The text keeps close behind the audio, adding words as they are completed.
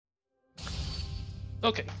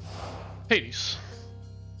Okay, Hades.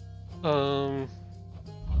 Um,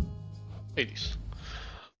 Hades.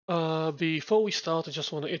 Before we start, I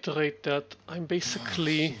just want to iterate that I'm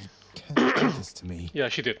basically... She can't do this to me. Yeah,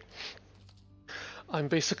 she did. I'm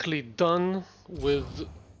basically done with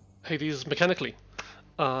Hades mechanically.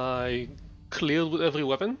 I cleared with every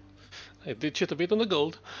weapon. I did shit a bit on the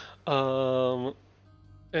gold.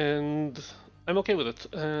 And I'm okay with it.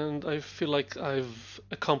 And I feel like I've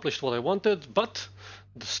accomplished what I wanted, but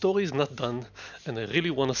the story's not done, and I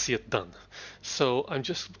really want to see it done. So I'm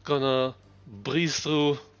just gonna breeze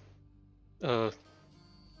through, however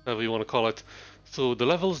you want to call it, through the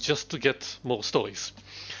levels just to get more stories.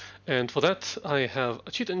 And for that, I have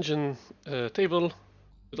a cheat engine table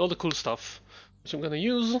with all the cool stuff, which I'm gonna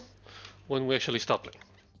use when we actually start playing.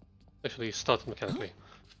 Actually, start mechanically.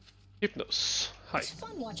 Hypnos. Hi. It's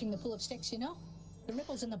fun watching the pool of sticks, you know? The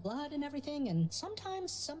ripples in the blood and everything, and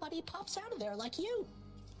sometimes somebody pops out of there like you.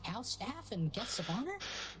 House staff and guests of honor,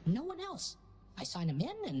 no one else. I sign them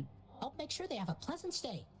in and help make sure they have a pleasant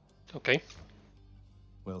stay. Okay.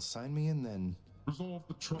 Well, sign me in then. Resolve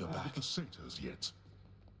the trouble with the satyrs yet?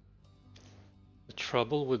 The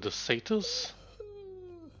trouble with the satyrs?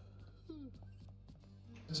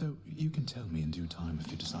 So, you can tell me in due time if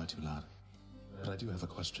you decide to, lad. But I do have a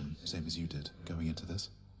question, same as you did, going into this.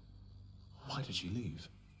 Why did she leave?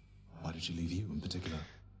 Why did she leave you in particular?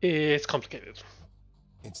 It's complicated.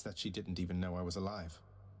 It's that she didn't even know I was alive.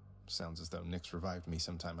 Sounds as though Nyx revived me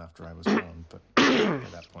sometime after I was born, but by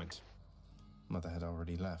that point, Mother had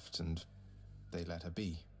already left, and they let her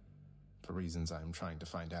be. For reasons I'm trying to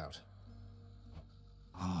find out.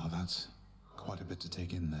 Ah, that's quite a bit to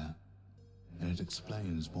take in there. And it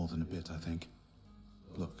explains more than a bit, I think.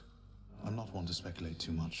 Look, I'm not one to speculate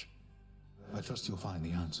too much. I trust you'll find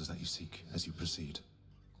the answers that you seek as you proceed.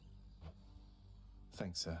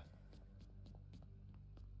 Thanks, sir.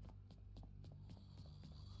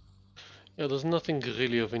 Yeah, there's nothing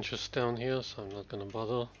really of interest down here, so I'm not gonna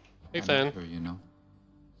bother. Hey, I Fan. met her, you know.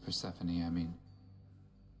 Persephone, I mean.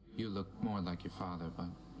 You look more like your father, but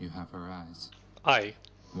you have her eyes. I.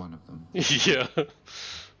 One of them. Yeah.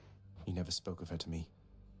 You never spoke of her to me.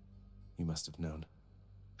 You must have known.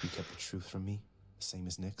 You kept the truth from me, the same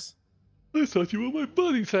as Nyx. I thought you were my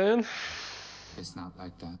buddy, Fan. It's not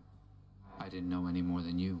like that. I didn't know any more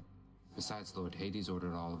than you. Besides, Lord Hades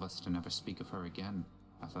ordered all of us to never speak of her again.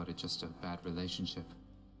 I thought it just a bad relationship.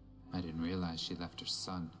 I didn't realize she left her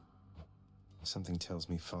son. Something tells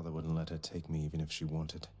me Father wouldn't let her take me even if she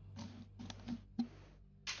wanted.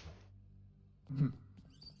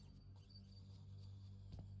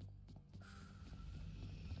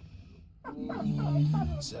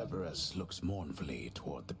 Cerberus looks mournfully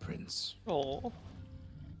toward the prince. Oh.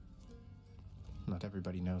 Not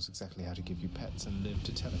everybody knows exactly how to give you pets and live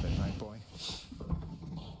to tell of it, right, boy?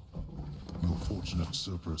 You're fortunate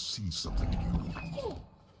Cerberus sees something in you.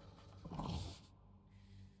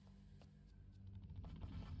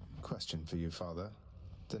 Question for you, Father.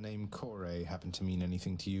 The name Kore happen to mean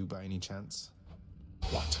anything to you by any chance?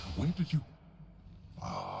 What? Where did you...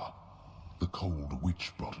 Ah, the cold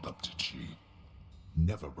witch brought it up, did she?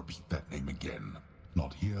 Never repeat that name again.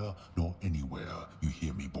 Not here, nor anywhere, you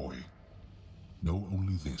hear me, boy? Know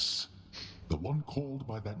only this. The one called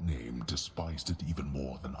by that name despised it even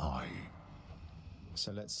more than I.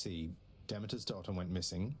 So let's see. Demeter's daughter went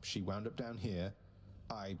missing. She wound up down here.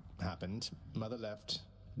 I happened. Mother left.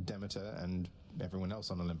 Demeter and everyone else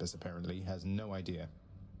on Olympus apparently has no idea.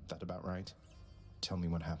 That about right? Tell me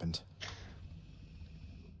what happened.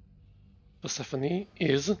 Persephone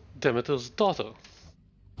is Demeter's daughter.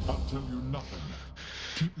 I'll tell you nothing.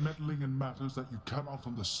 Keep meddling in matters that you cannot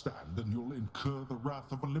understand, and you'll incur the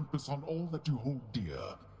wrath of Olympus on all that you hold dear.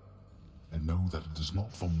 And know that it is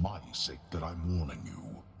not for my sake that I'm warning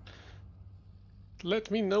you. Let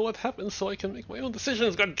me know what happens so I can make my own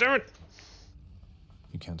decisions, goddammit!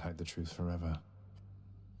 You can't hide the truth forever.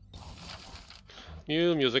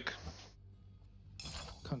 New music.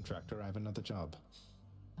 Contractor, I have another job.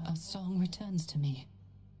 A song returns to me.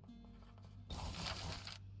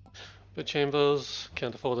 Bed chambers,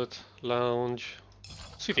 can't afford it. Lounge.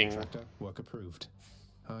 Seating. Contractor, work approved.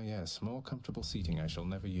 Oh yes, more comfortable seating I shall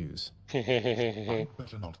never use. I'd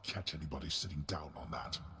better not catch anybody sitting down on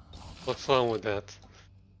that. What's wrong with that?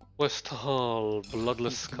 West Hall,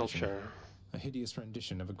 bloodless sculpture. A hideous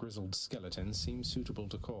rendition of a grizzled skeleton seems suitable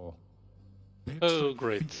to call. Let's Oh, take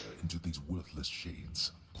great. fear into these worthless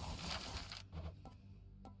shades.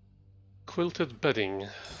 Quilted bedding.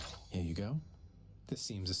 Here you go. This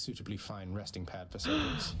seems a suitably fine resting pad for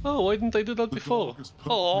servants. Oh, why didn't I do that The before? dog is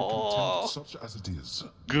perfectly Oh, content such as it is.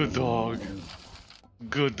 good dog.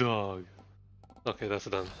 Good dog. Okay, that's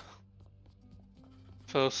done.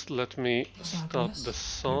 First, let me start the New piece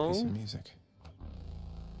song. of music.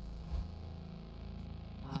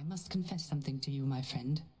 I must confess something to you, my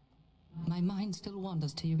friend. My mind still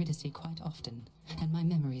wanders to Eurydice quite often, and my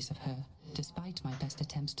memories of her, despite my best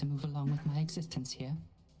attempts to move along with my existence here.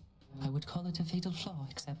 I would call it a fatal flaw,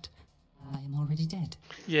 except I am already dead.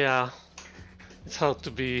 Yeah, it's hard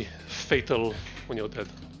to be fatal when you're dead.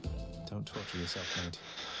 Don't torture yourself, mate.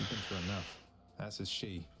 You've been through enough. As is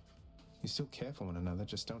she. You still care for one another,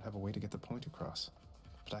 just don't have a way to get the point across.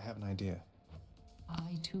 But I have an idea.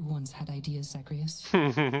 I too once had ideas, Zagreus.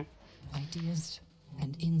 Ideas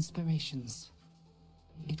and inspirations.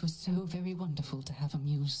 It was so very wonderful to have a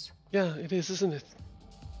muse. Yeah, it is, isn't it?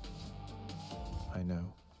 I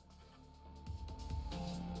know.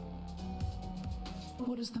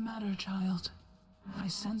 What is the matter, child? I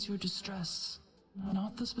sense your distress,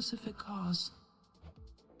 not the specific cause.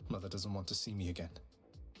 Mother doesn't want to see me again.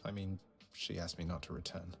 I mean, she asked me not to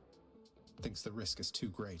return. Thinks the risk is too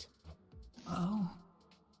great. Oh.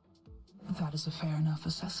 That is a fair enough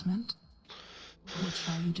assessment. What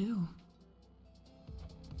shall you do?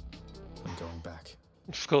 I'm going back.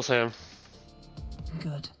 Of course I am.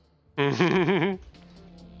 Good.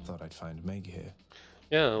 Thought I'd find Meg here.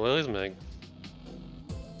 Yeah, where is Meg?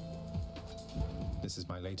 This is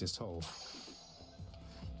my latest haul.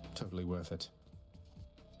 Totally worth it.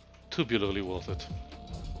 Tubularly worth it.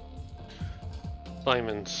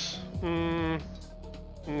 Diamonds.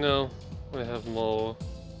 No, I have more.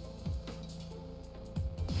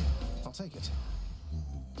 I'll take it.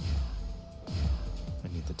 I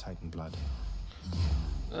need the Titan blood.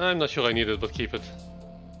 I'm not sure I need it, but keep it.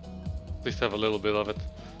 At least have a little bit of it.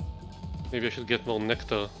 Maybe I should get more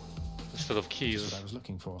nectar instead of That's keys. what I was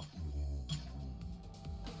looking for.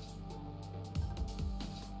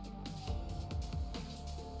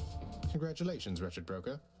 Congratulations, wretched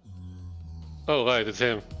broker. Oh right, it's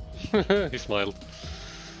him. He smiled.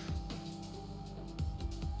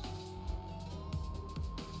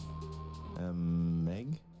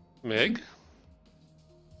 Meg? Meg?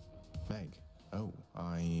 Meg. Oh,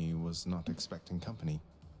 I was not expecting company.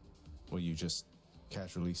 Were you just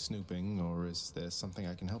casually snooping, or is there something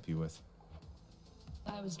I can help you with?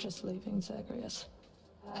 I was just leaving Zagreus.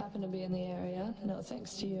 Happened to be in the area, no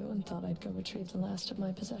thanks to you, and thought I'd go retrieve the last of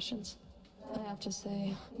my possessions. I have to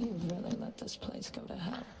say, you really let this place go to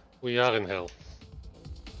hell. We are in hell.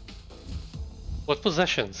 What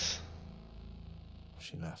possessions?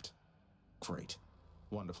 She left. Great.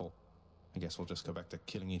 Wonderful. I guess we'll just go back to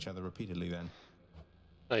killing each other repeatedly then.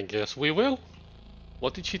 I guess we will.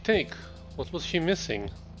 What did she take? What was she missing?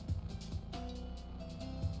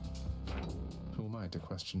 Who am I to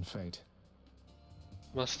question fate?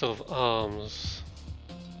 Master of Arms.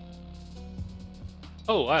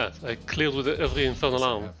 Oh, I cleared with every infernal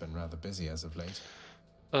arm. I've been rather busy as of late.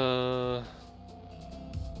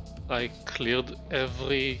 I cleared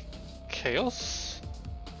every chaos?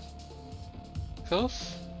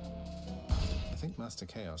 Chaos? I think Master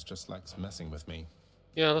Chaos just likes messing with me.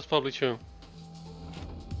 Yeah, that's probably true.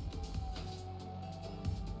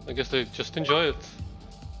 I guess they just enjoy it.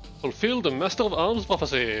 Fulfill the Master of Arms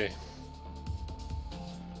prophecy!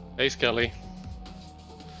 Hey Skelly.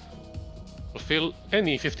 Fulfill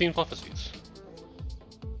any 15 prophecies.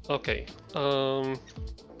 Okay,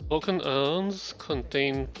 broken urns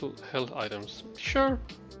contain held items. Sure.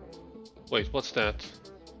 Wait, what's that?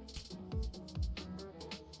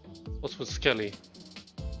 What's with Skelly?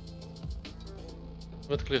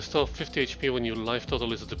 Automatically restore 50 HP when your life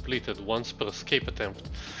total is depleted once per escape attempt.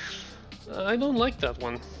 I don't like that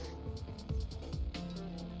one.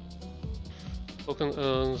 Broken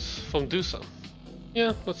urns from Dusa.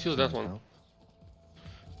 Yeah, let's use that one.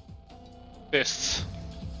 Fists.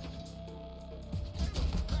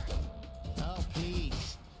 Oh,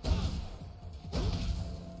 please.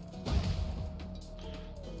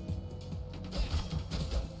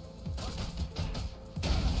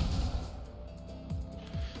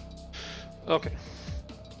 Okay.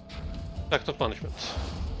 Act of punishment.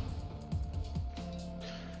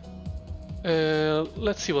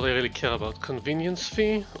 Let's see what I really care about. Convenience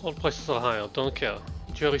fee. All prices are higher. Don't care.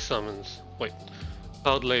 Jury summons. Wait.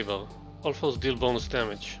 Hard labor. All foes deal bonus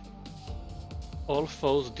damage. All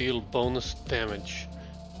foes deal bonus damage.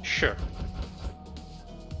 Sure.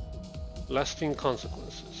 Lasting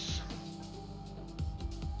consequences.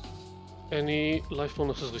 Any life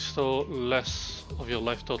bonuses restore less of your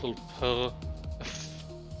life total per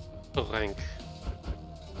rank.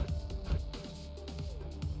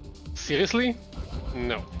 Seriously?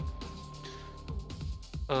 No.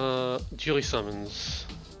 Jury summons.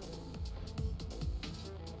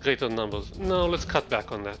 Greater numbers. No, let's cut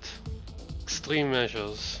back on that. Extreme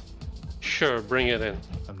measures. Sure, bring it in.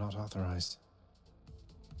 I'm not authorized.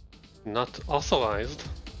 Not authorized?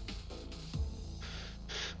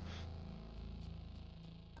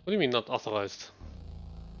 What do you mean not authorized?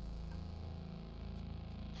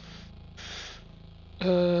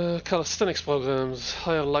 Calisthenics programs,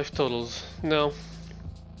 higher life totals. No.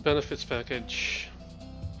 Benefits package.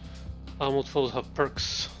 Armored foes have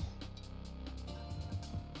perks.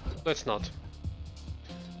 Let's not.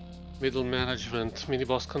 Middle management.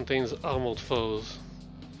 Mini-boss contains armored foes.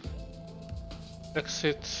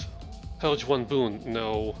 Exit. Purge 1 boon.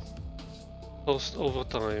 No. Post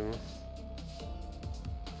overtime.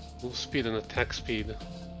 Move speed and attack speed.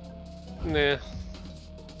 Nah.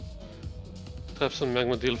 Traps on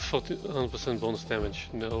magma deal 100% bonus damage.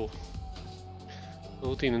 No.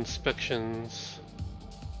 Routine inspections.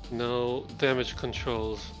 No. Damage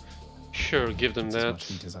controls. Sure, give them That's that. as much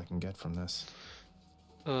heat as I can get from this.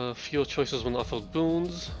 Fewer choices when offered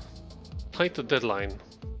boons. Tight the deadline.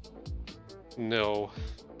 No.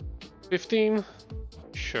 15?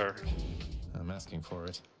 Sure. I'm asking for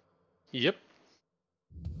it. Yep.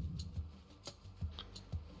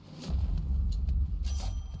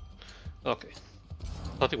 Okay.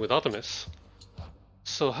 Starting with Artemis.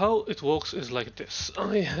 So how it works is like this.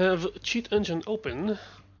 I have Cheat Engine open,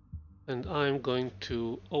 and I'm going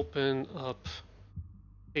to open up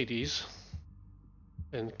Hades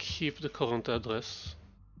and keep the current address.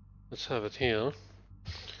 Let's have it here.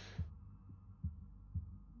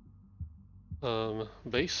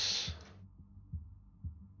 Base.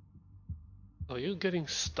 Are you getting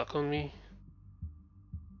stuck on me?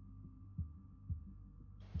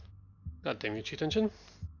 God damn you, Cheat Engine.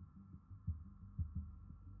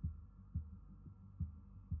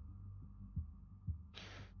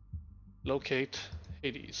 Locate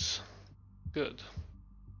Hades. Good.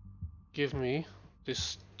 Give me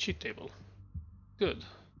this cheat table. Good.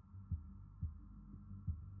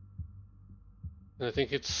 And I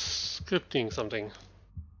think it's scripting something.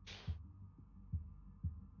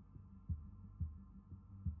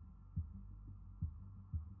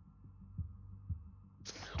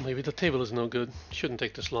 Maybe the table is no good. Shouldn't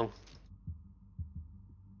take this long.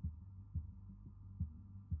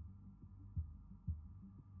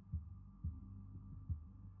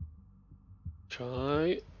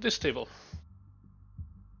 Try this table.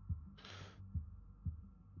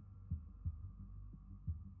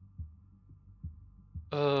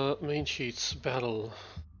 Main sheets, battle.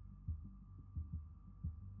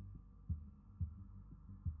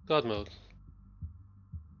 God mode.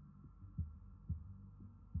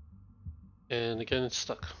 And again it's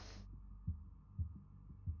stuck.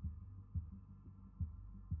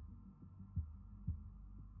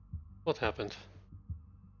 What happened?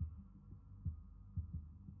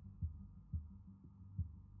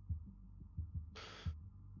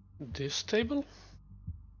 This table?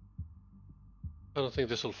 I don't think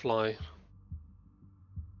this will fly.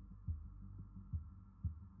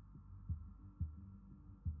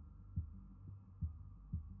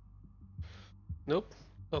 Nope.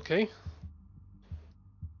 Okay.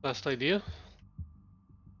 Last idea.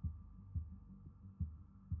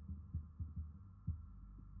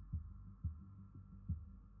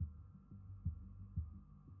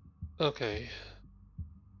 Okay.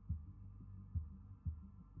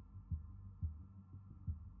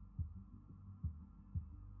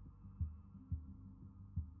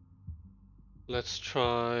 Let's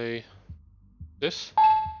try this.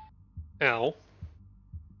 Ow.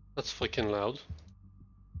 That's freaking loud.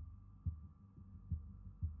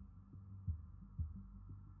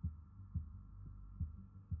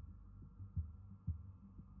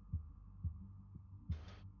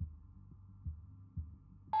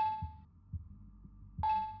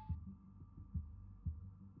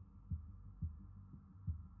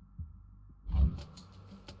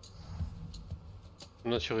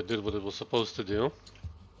 I'm not sure it did what it was supposed to do.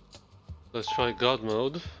 Let's try God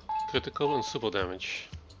mode, critical and super damage.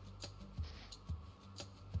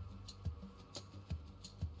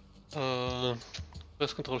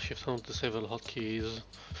 Press Control Shift Home to disable hotkeys.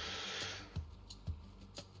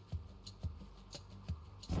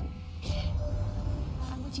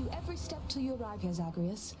 I'm with you every step till you arrive here,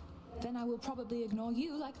 Zagreus. Then I will probably ignore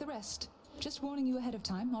you like the rest. Just warning you ahead of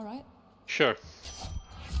time, alright? Sure.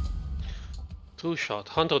 Two shot,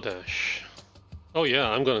 Hunter Dash. Oh yeah,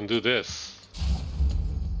 I'm gonna do this.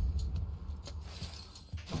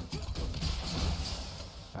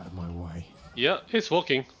 Out of my way. Yeah, it's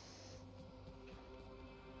working.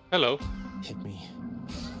 Hello. Hit me.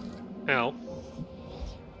 Ow.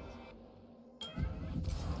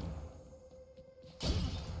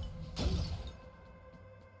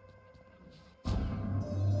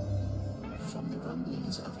 From the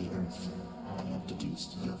rumblings of the earth, I have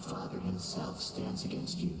deduced your father himself stands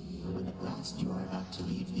against you when at last you are about to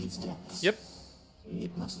leave these depths. Yep.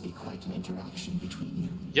 It must be quite an interaction between you.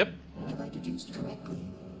 Yep. Have I deduced correctly?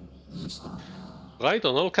 Respond. Right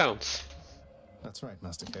on all counts. That's right,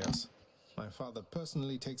 Master Chaos. My father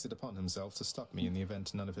personally takes it upon himself to stop me in the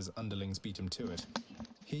event none of his underlings beat him to it.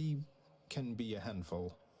 He can be a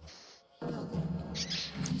handful. Well then,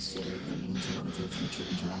 consider bringing to one of your future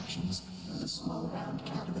interactions the small round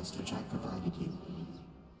catalyst which I provided you.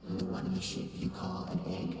 The one in the shape you call an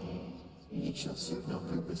egg. It shall serve no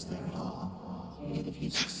purpose there at all. Yet if you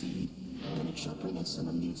succeed, then it shall bring us some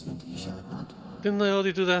amusement, shall it not? Didn't I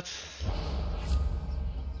already do that?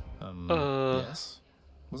 Yes?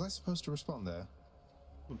 Was I supposed to respond there?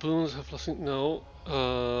 Boons have lost. No.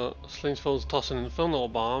 Slain foes toss an infernal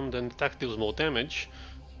bomb, then the attack deals more damage.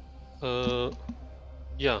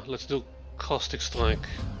 Yeah, let's do caustic strike.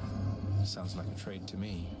 Sounds like a trade to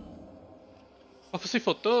me. Prophecy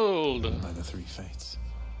foretold! By the three fates.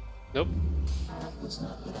 Nope. That was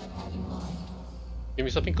not what I had in mind. Give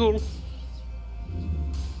me something cool.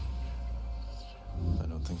 I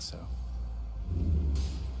don't think so.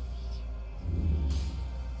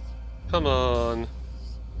 Come on.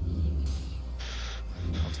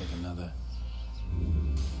 I'll take another.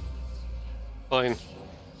 Fine.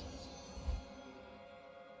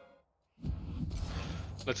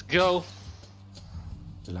 Let's go.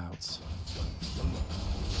 Louts.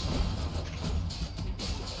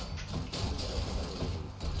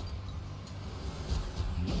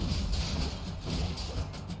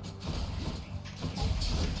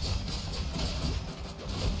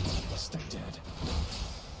 Stay dead.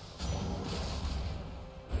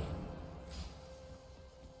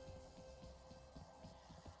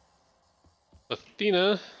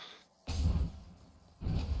 Athena.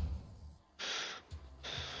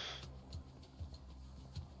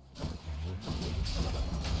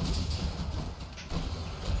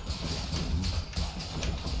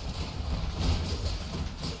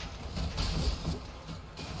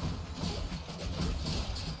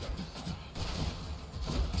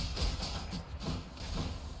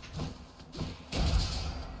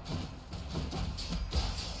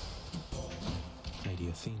 Lady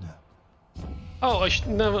Athena. Oh, I should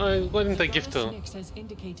never. Why didn't I gift her? Nix has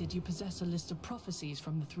indicated you possess a list of prophecies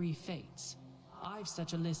from the three fates. I've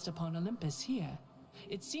such a list upon Olympus here.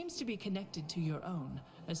 It seems to be connected to your own,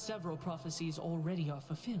 as several prophecies already are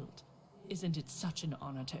fulfilled. Isn't it such an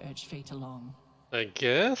honor to urge fate along? I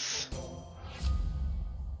guess.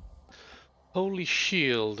 Holy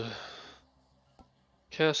Shield.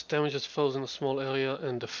 Cast damages foes in a small area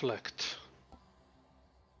and deflect.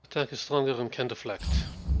 Attack is stronger and can deflect.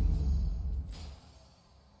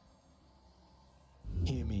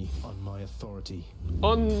 Hear me on my authority.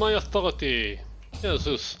 On my authority! Yeah,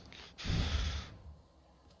 Zeus.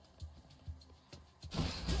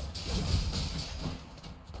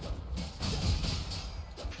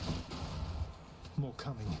 More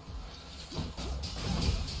coming.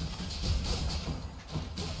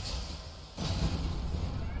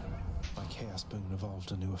 My Chaos Boon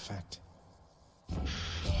evolved a new effect.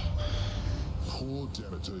 Poor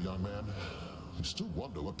Demeter, young man. I still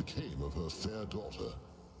wonder what became of her fair daughter.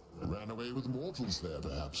 Ran away with mortals there,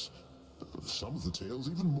 perhaps. Some of the tales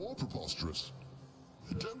even more preposterous.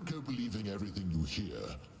 Don't go believing everything you hear,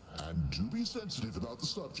 and do be sensitive about the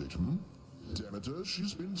subject, hmm? Demeter,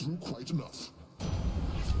 she's been through quite enough.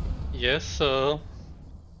 Yes,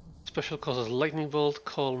 special causes lightning bolt,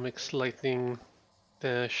 call mix lightning,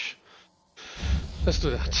 dash. Let's do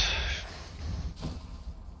that.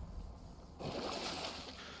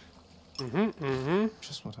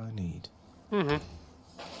 Just what I need.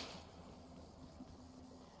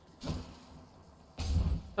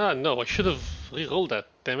 Ah, no, I should have re-rolled that,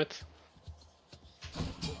 damn it.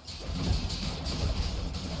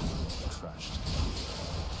 Crushed.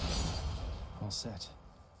 All set.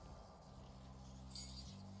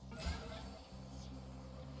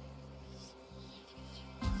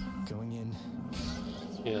 Going in.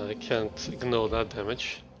 Yeah, I can't ignore that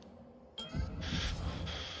damage.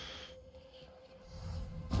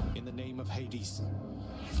 In the name of Hades.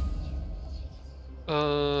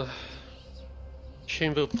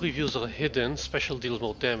 Chamber previews are hidden, special deals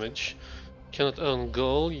more damage. Cannot earn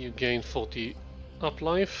goal, you gain 40 up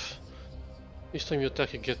life. Each time you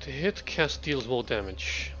attack you get hit, cast deals more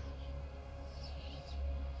damage.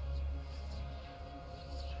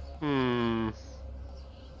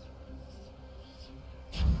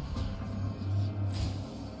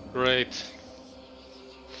 Great.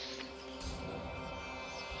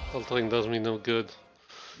 Altering does me no good.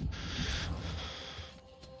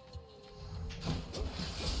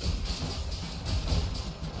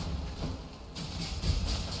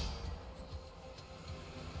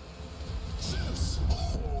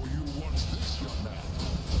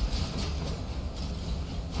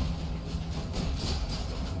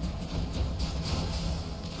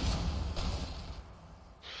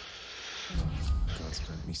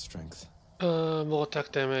 More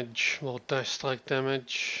attack damage, more dash strike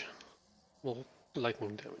damage, more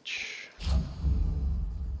lightning damage.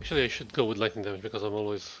 Actually, I should go with lightning damage because I'm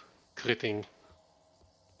always critting.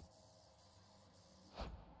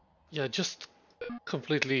 Yeah, just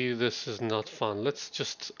completely this is not fun. Let's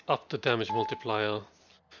just up the damage multiplier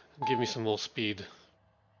and give me some more speed.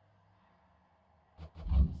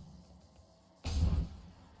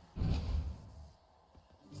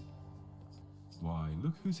 Why,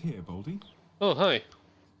 look who's here, Baldy. Oh, hi.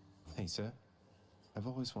 Hey, sir. I've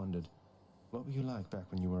always wondered, what were you like back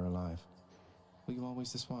when you were alive? Were you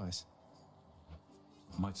always this wise?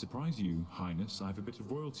 Might surprise you, Highness. I have a bit of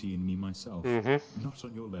royalty in me myself. Not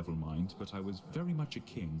on your level, mind, but I was very much a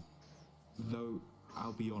king. Though,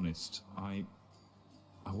 I'll be honest, I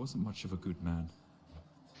wasn't much of a good man.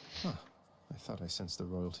 Huh. I thought I sensed the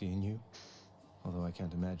royalty in you. Although I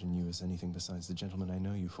can't imagine you as anything besides the gentleman I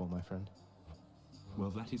know you for, my friend.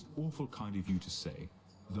 Well, that is awful kind of you to say.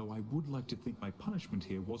 Though I would like to think my punishment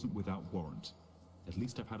here wasn't without warrant. At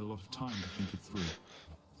least I've had a lot of time to think it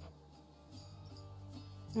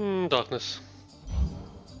through. Darkness.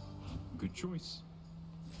 Good choice.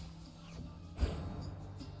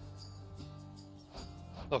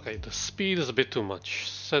 Okay, the speed is a bit too much.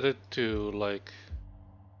 Set it to like...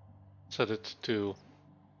 Set it to...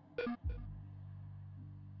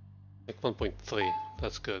 like 1.3.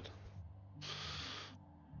 That's good.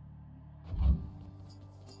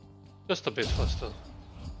 Just a bit faster.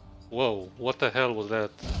 Whoa, what the hell was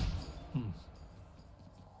that?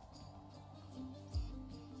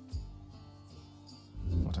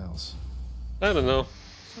 What else? I don't know.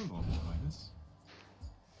 So long, Highness.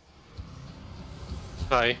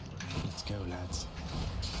 Hi. Let's go, lads.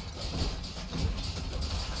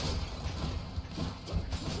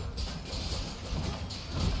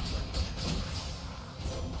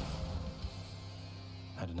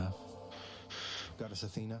 Had enough? Goddess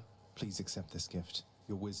Athena, please accept this gift.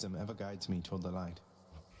 Your wisdom ever guides me toward the light.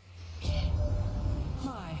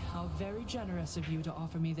 Hi, how very generous of you to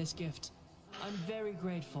offer me this gift. I'm very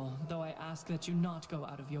grateful, though I ask that you not go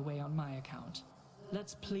out of your way on my account.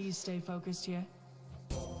 Let's please stay focused here.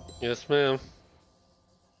 Yes, ma'am.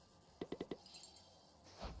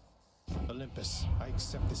 Olympus, I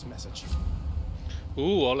accept this message.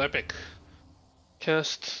 Ooh, all epic.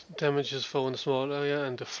 Cast damages foe in a small area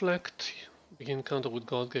and deflect. Begin counter with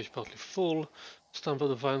God Gauge partly full. Stumble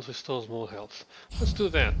the Vines restores more health. Let's do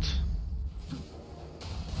that.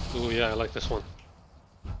 Ooh, yeah, I like this one.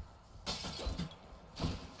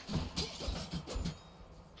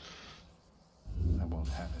 I won't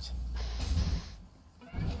have it.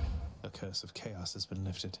 The curse of chaos has been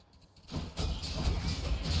lifted.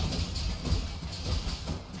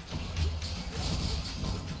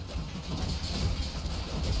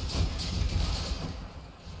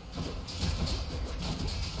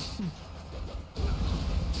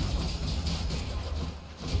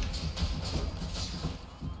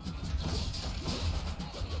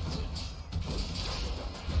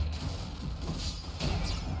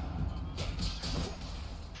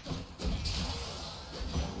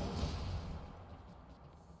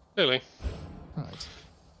 Really? Right.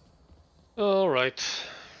 Alright.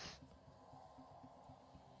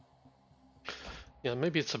 Yeah,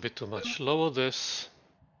 maybe it's a bit too much. Lower this.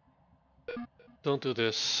 Don't do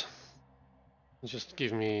this. Just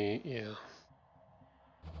give me... yeah.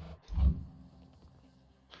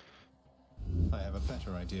 I have a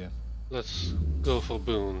better idea. Let's go for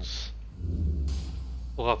boons.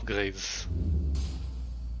 Or upgrades.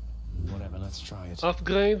 Whatever, let's try it.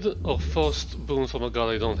 Upgrade or first boon from a god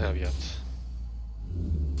I don't have yet?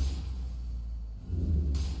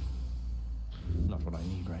 Not what I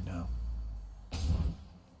need right now.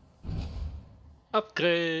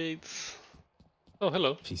 Upgrades! Oh,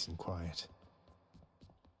 hello. Peace and quiet.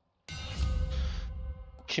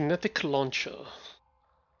 Kinetic launcher.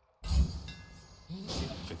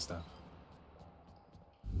 Fixed up.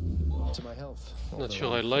 To my health. Not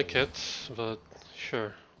sure I like it, but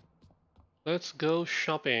sure. Let's go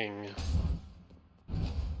shopping.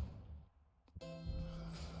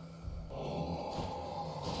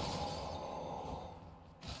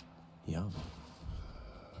 Yum.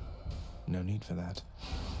 No need for that.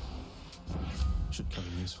 Should come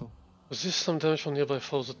in useful. Resist some damage from nearby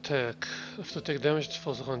foes' attack. If you take damage to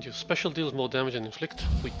foes around you. Special deals more damage and inflict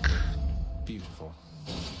weak. Beautiful.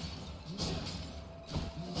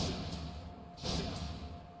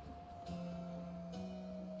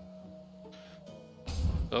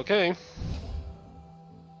 Okay.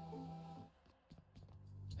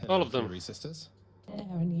 Hello, All of them. Fury sisters.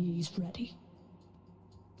 Aaron, ready.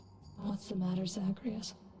 What's the matter,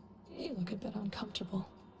 Zagreus? You look a bit uncomfortable.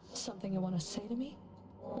 Something you want to say to me?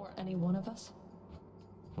 Or any one of us?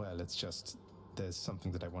 Well, it's just... there's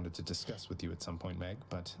something that I wanted to discuss with you at some point, Meg,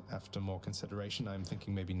 but after more consideration, I'm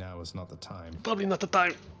thinking maybe now is not the time. Probably not the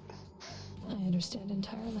time. I understand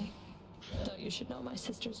entirely. Though you should know my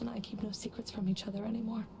sisters and I keep no secrets from each other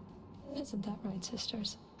anymore. Isn't that right,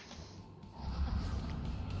 sisters?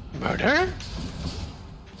 Murder?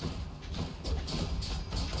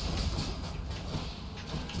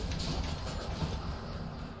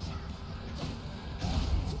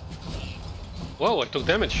 Whoa, I took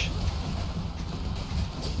damage.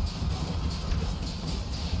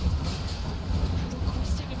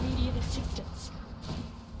 Requesting immediate assistance.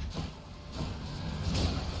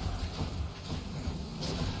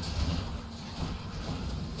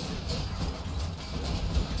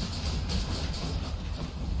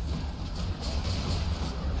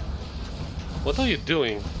 What are you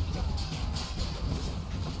doing?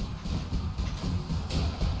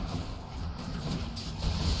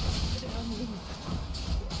 Damn you.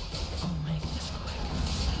 I'll make this quick.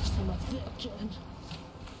 Have some of that, Jen.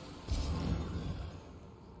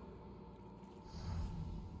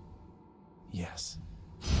 Yes.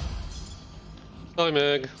 Bye,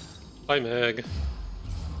 Meg. Bye, Meg.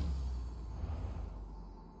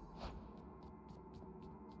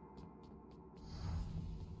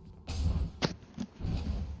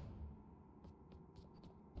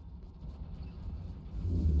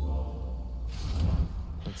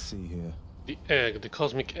 Let's see here. The egg, the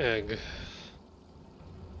cosmic egg.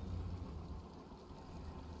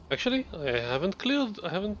 Actually, I haven't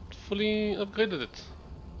fully upgraded it.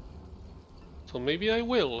 So maybe I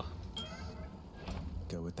will.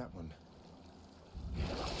 Go with that one.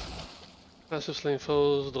 Passive slain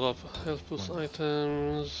foes, drop health boost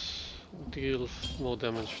items, deal more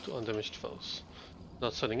damage to undamaged foes.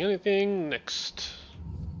 Not selling anything, next.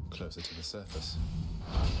 Closer to the surface.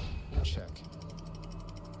 Check.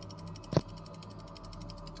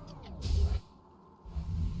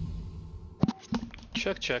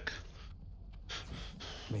 Check, check.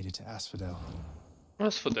 Made it to Asphodel.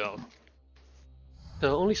 Asphodel. There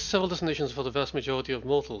are only several destinations for the vast majority of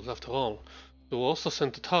mortals, after all. The worst are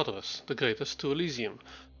sent to Tartarus, the greatest to Elysium,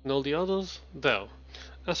 and all the others there.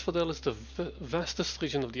 Asphodel is the vastest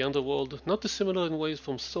region of the underworld, not dissimilar in ways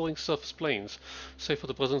from soaring surface plains, save for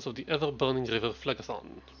the presence of the ever-burning river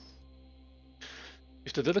Phlegethon.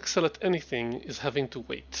 If the dead excel at anything, is having to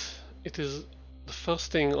wait. It is the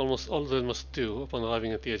first thing almost all they must do upon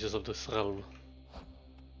arriving at the edges of this realm.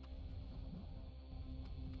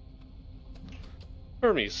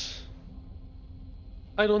 Hermes.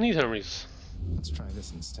 I don't need Hermes. Let's try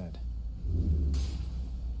this instead.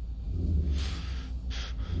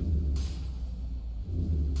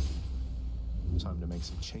 Time to make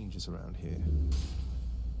some changes around here.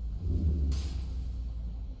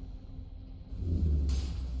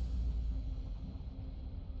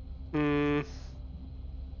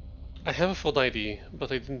 I have Aphrodite,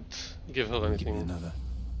 but I didn't give her anything. Give me another.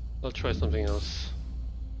 I'll try something else.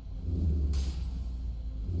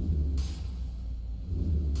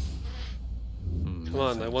 Come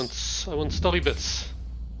on, I want story bits.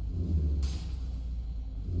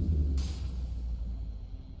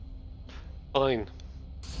 Fine.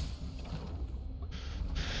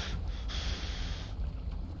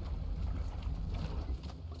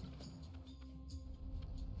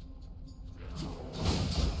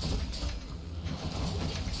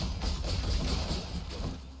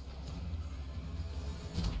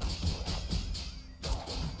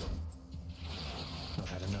 Not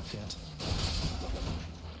had enough yet.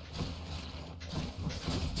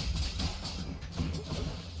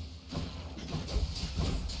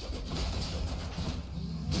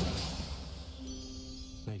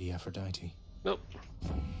 Lady Aphrodite. Nope.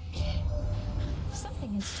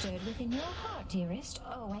 Something has stirred within your heart, dearest.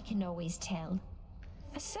 Oh, I can always tell.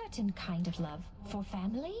 A certain kind of love for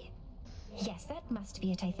family? Yes, that must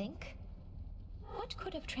be it, I think. What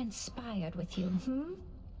could have transpired with you,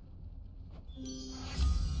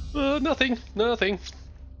 Nothing.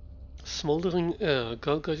 Smoldering air.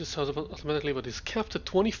 God gauges automatically, but is capped at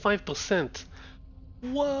 25%.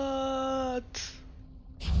 What?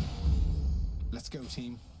 Let's go,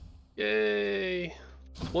 team. Yay!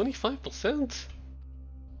 25%?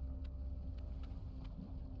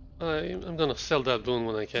 I'm gonna sell that boon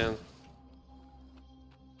when I can.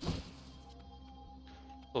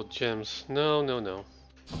 Oh, gems. No.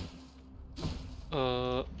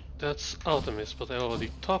 That's Artemis, but I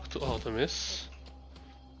already talked to Artemis.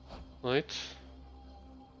 Right.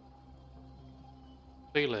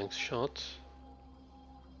 Phalanx shot.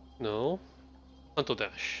 No. Anto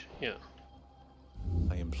dash, yeah.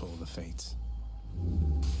 I implore the fates.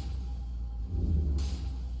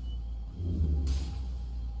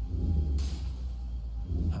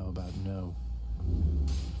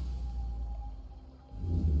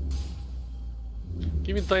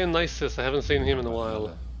 Give me Dionysus, I haven't seen him in a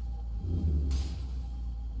while.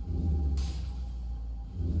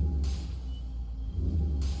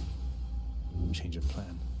 Change of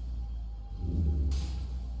plan.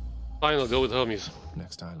 Fine, I'll go with Hermes.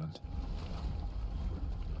 Next island.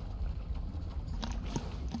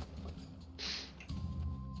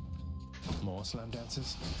 More slam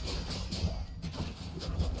dances?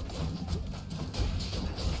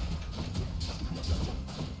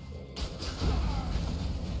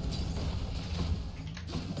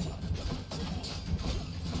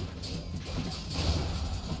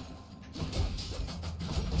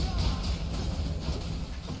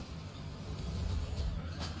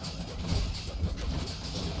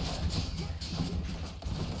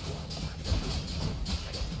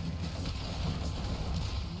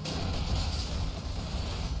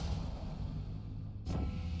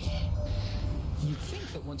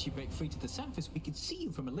 Once you break free to the surface, we could see you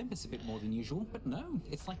from Olympus a bit more than usual, but no,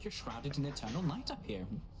 it's like you're shrouded in eternal night up here.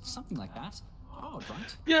 Something like that. Odd,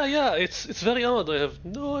 right? Yeah, it's very odd. I have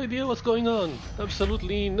no idea what's going on.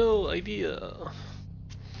 Absolutely no idea.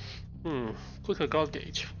 Quicker guard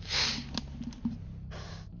gauge.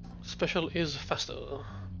 Special is faster.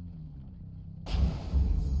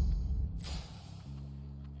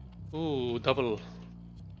 Ooh, double.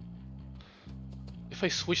 If I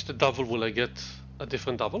switch the double, will I get a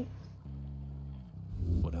different double?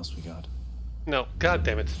 What else we got? No, god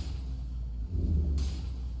damn it.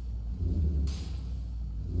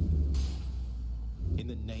 In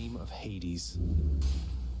the name of Hades.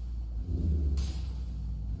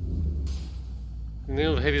 In the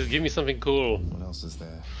name of Hades, give me something cool. What else is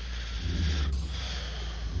there?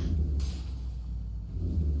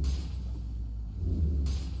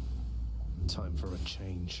 Time for a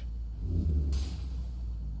change.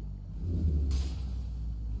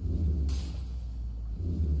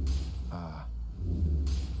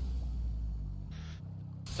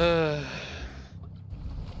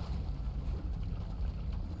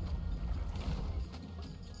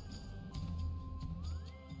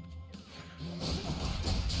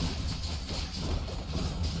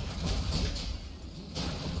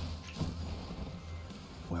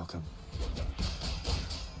 Welcome.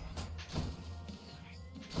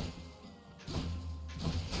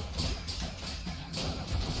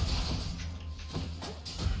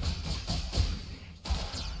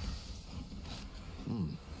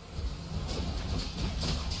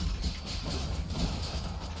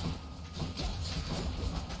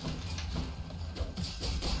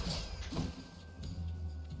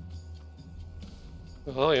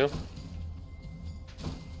 Oh yeah.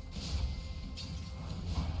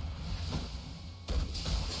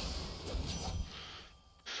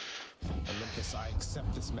 Olympus, I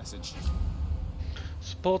accept this message.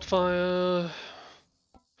 Spotfire.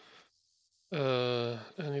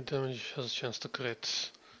 Any damage has a chance to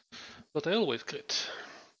crit, but I always crit.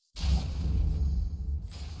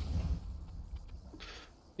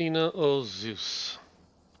 Athena or Zeus?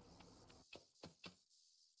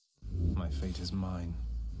 My fate is mine.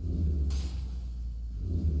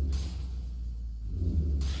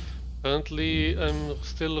 Currently, I'm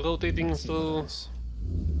still rotating through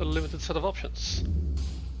a limited set of options.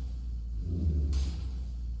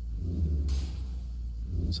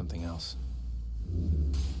 Something else.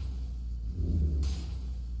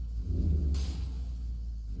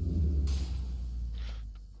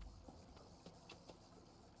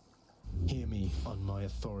 Hear me on my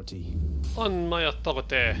authority. On my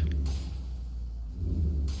authority.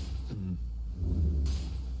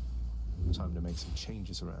 Time to make some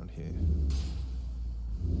changes around here.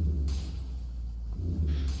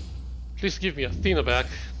 Please give me Athena back.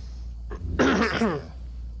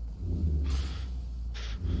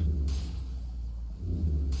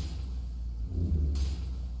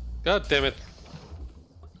 God damn it.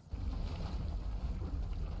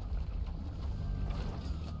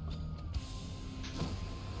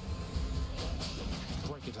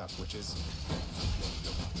 Break it up, witches.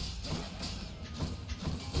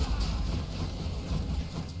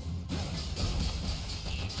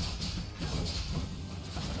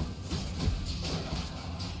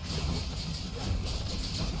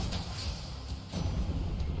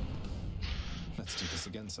 Let's do this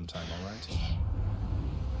again sometime, all right?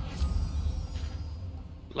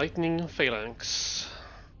 Lightning Phalanx.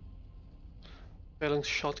 Phalanx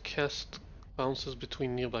shot cast bounces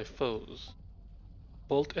between nearby foes.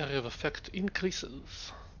 Bolt area of effect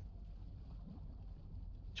increases.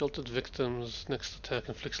 Jolted victims next attack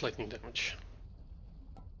inflicts lightning damage.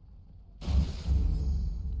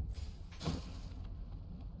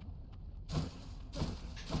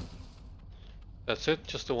 That's it?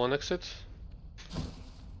 Just the one exit?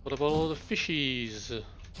 What about all the fishies?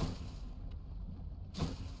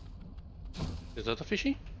 Is that a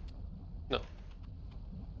fishy? No.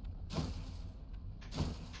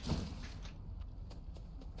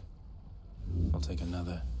 I'll take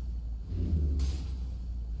another.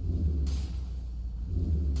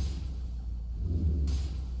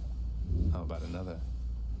 How about another?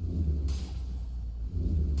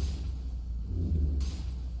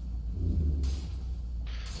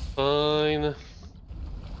 Fine.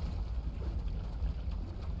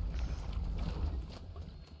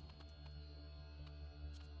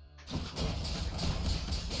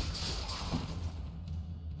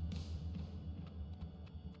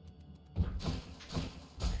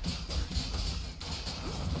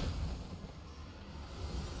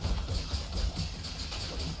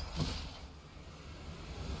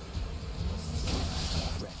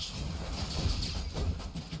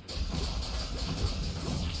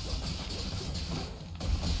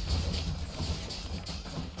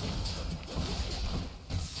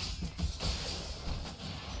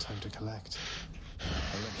 Time to collect.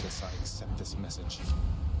 Olympus, I accept this message.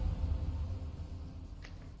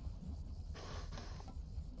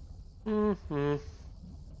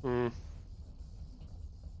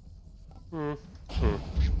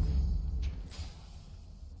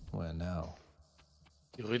 Where now?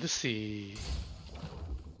 You ready to see?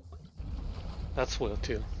 That's well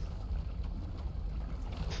too.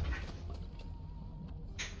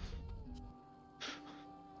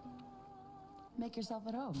 Make yourself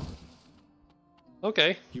at home.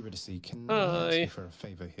 Okay. Eurydice, can I ask you for a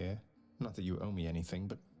favor here? Not that you owe me anything,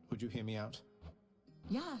 but would you hear me out?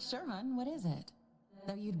 Yeah, sure, hun. What is it?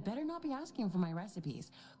 Though you'd better not be asking for my recipes.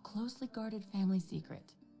 Closely guarded family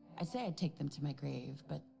secret. I'd say I'd take them to my grave,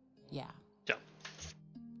 but yeah. Yeah.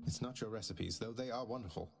 It's not your recipes, though they are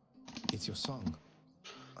wonderful. It's your song.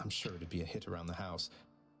 I'm sure it'd be a hit around the house,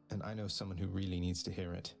 and I know someone who really needs to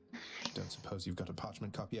hear it. Don't suppose you've got a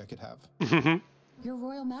parchment copy I could have? Your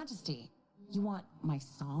Royal Majesty, you want my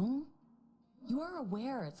song? You are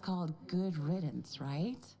aware it's called Good Riddance,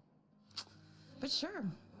 right? But sure,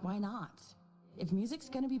 why not? If music's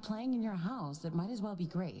gonna be playing in your house, it might as well be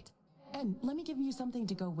great. And let me give you something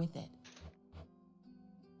to go with it.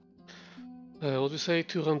 What do you say?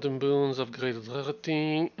 2 random boons, upgraded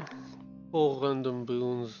rarity. 4 random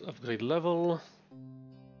boons, upgrade level.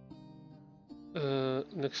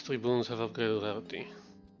 Next 3 boons have upgraded rarity.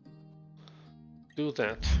 Do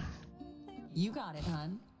that. You got it,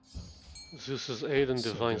 hun. Zeus's Aid and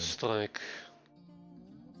Divine Strike.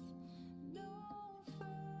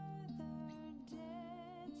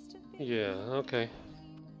 Yeah, okay.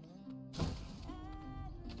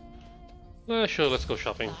 Sure, let's go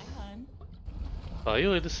shopping. Bye, hun. Bye,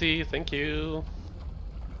 Eurydice, thank you.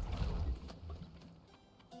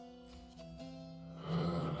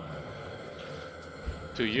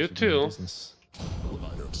 To you too.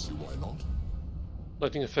 I don't see why not.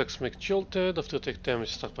 Lightning effects make jolted. After you take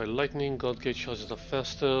damage struck by lightning, God Gate charges up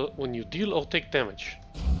faster when you deal or take damage.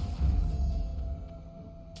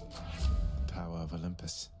 Power of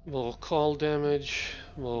Olympus. More call damage,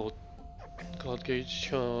 more God Gate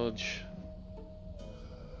charge,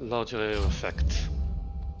 larger area effect.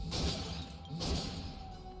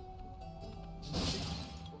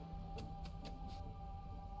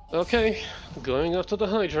 Okay, going after the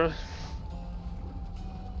Hydra.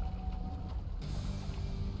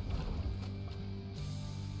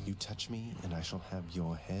 You touch me, and I shall have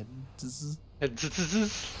your head.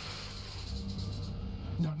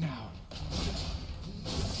 Not now.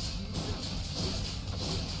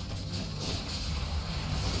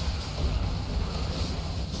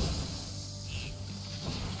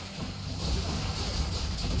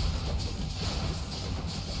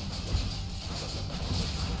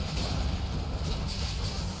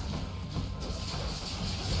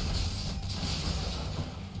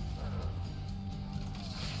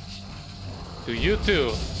 To you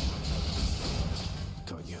too.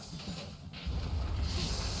 Got you.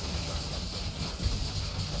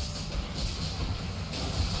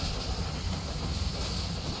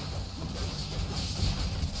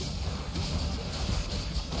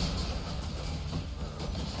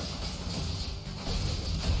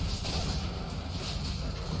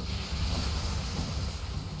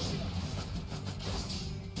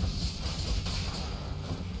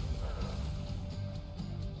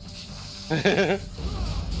 And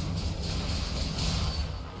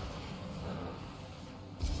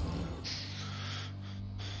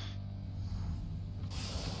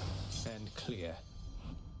clear.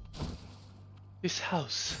 This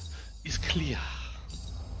house is clear.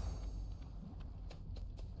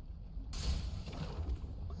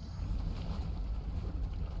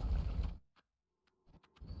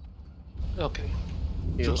 Okay.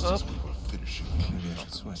 Heal Just up. as we were finishing cleaning up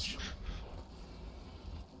the mess.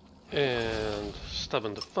 And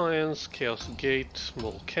Stubborn Defiance, Chaos Gate,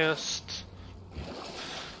 more cast.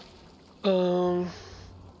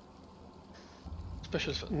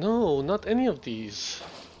 Special. No, not any of these.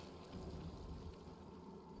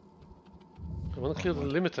 I want to clear the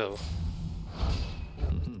limiter.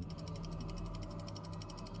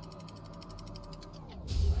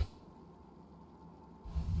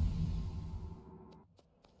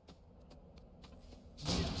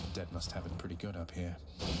 Dead must have it pretty good up here.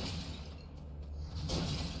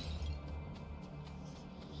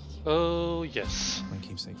 Oh, yes. My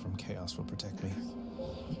keepsake from chaos will protect me.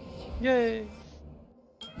 Yay!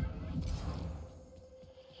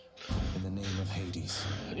 In the name of Hades.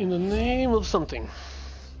 In the name of something.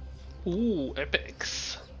 Ooh,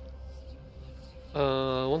 epics.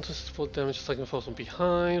 164 damage, striking force from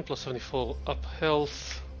behind, plus 74 up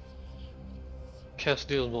health. Cast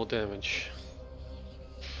deals more damage.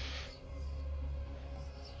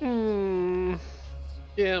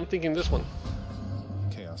 Yeah, I'm thinking this one.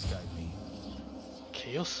 Chaos guide me.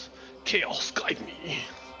 Chaos? Chaos guide me!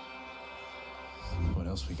 What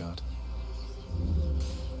else we got?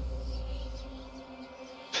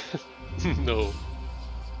 No.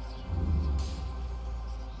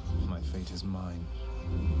 My fate is mine.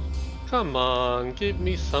 Come on, give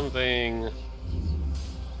me something.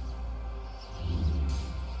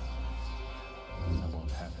 I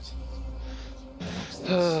won't have it.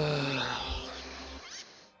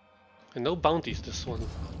 And no bounties this one.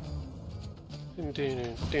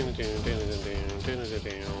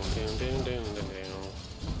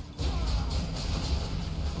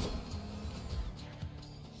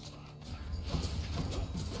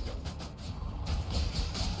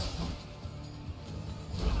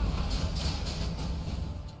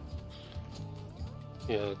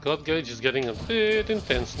 Yeah, God Gauge is getting a bit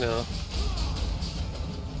intense now.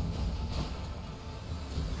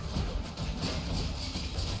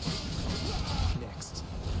 Next.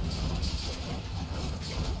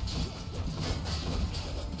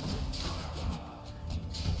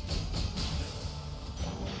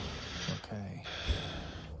 Okay.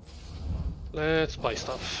 Let's buy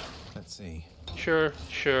stuff. Let's see. Sure,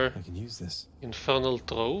 sure. I can use this. Infernal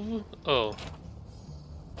Trove? Oh.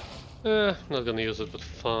 Not gonna use it, but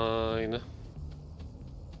fine.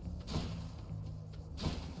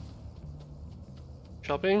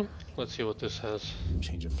 Shopping? Let's see what this has.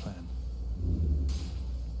 Change of plan.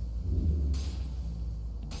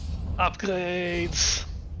 Upgrades!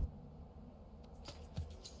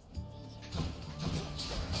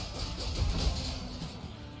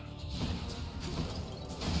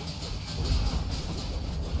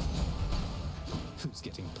 Who's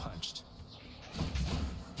getting punched?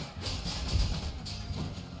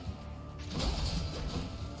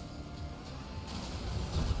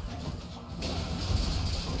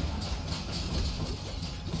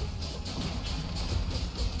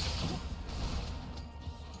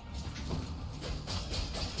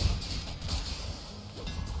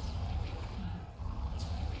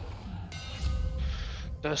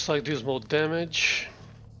 Dash strike deals more damage.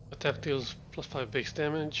 Attack deals plus 5 base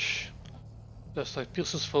damage. Dash strike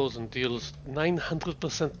pierces foes and deals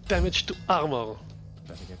 900% damage to armor.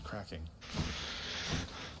 Better get cracking.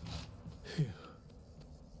 Phew.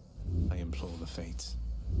 I implore the fates.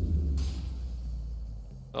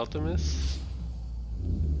 Artemis?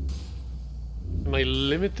 Am I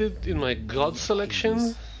limited in my god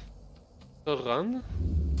selection? To run?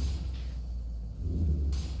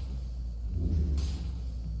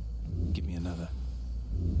 Give me another.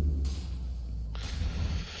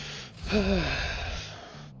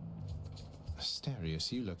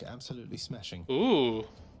 Asterius, you look absolutely smashing. Ooh.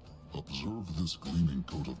 Observe this gleaming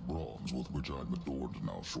coat of bronze with which I'm adored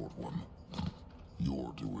now, short one.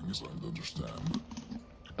 Your doing as I understand.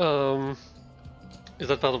 Is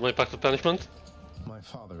that part of my pact of punishment? My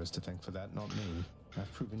father is to thank for that, not me.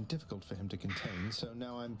 I've proven difficult for him to contain, so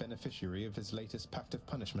now I'm beneficiary of his latest pact of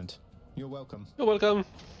punishment. You're welcome. You're welcome.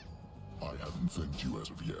 I haven't thanked you as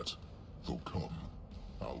of yet. Though come,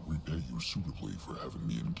 I'll repay you suitably for having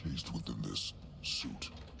me encased within this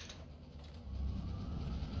suit.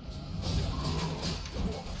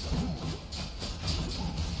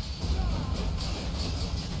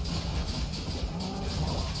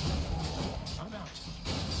 I'm out.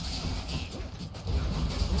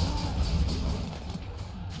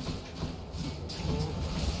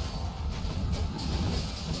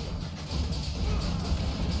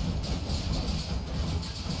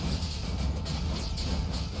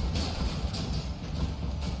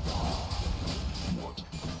 What?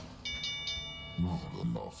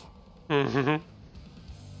 Mm-hmm.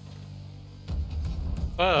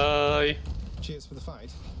 Bye. Cheers for the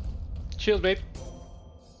fight. Cheers, mate.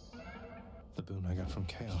 The boon I got from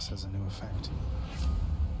Chaos has a new effect.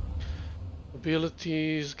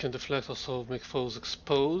 Abilities can deflect or make foes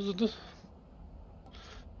exposed.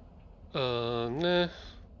 Nah.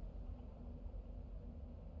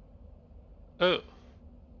 Oh.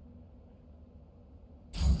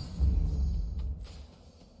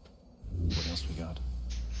 What else we got?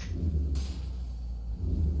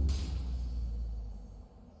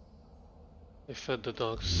 I fed the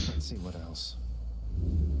dogs. Let's see what else.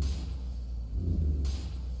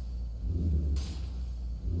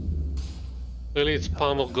 Really, it's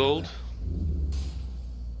palm of gold?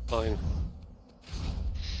 Fine.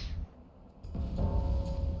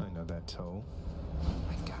 I know that toll.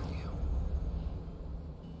 I got you.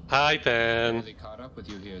 Hi, Dan. Really caught up with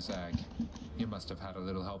you here, Zag. You must have had a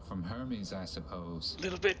little help from Hermes, I suppose.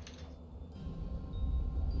 Little bit.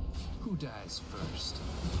 Who dies first?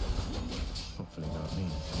 Hopefully not me.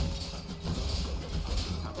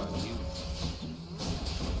 How about you?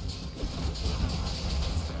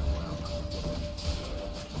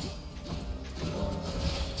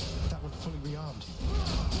 That one fully rearmed.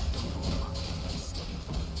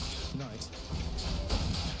 Nice.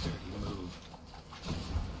 Dirty move.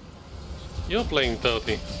 You're playing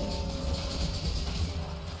dirty.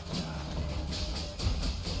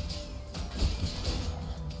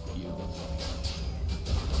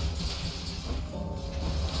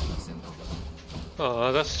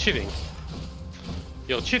 Oh, that's cheating.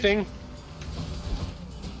 You're cheating.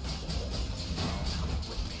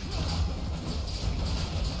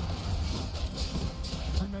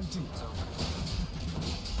 I'm empty.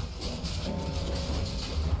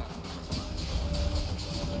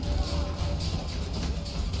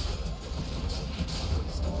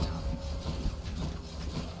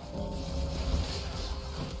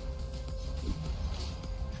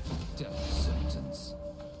 Death sentence.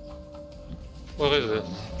 What is it?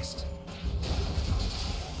 Next.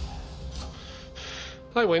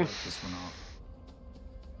 I win. This one off.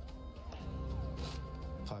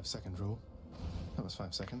 5-second rule. That was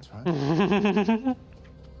 5 seconds, right?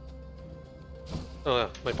 Oh yeah,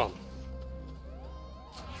 my palm.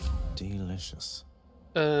 Delicious.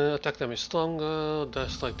 Attack damage stronger,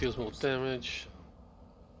 dash strike deals more damage.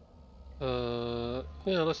 Yeah,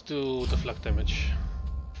 let's do deflect damage.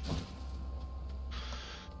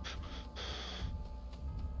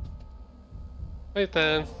 Hey,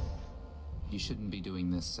 Dan. You shouldn't be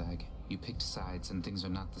doing this, Zag. You picked sides and things are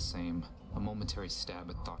not the same. A momentary stab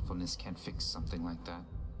at thoughtfulness can't fix something like that.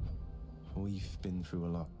 We've been through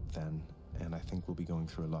a lot then, and I think we'll be going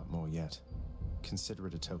through a lot more yet. Consider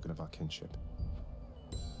it a token of our kinship.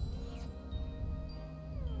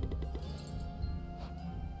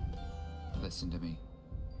 Listen to me.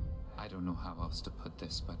 I don't know how else to put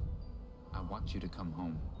this, but I want you to come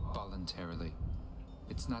home, voluntarily.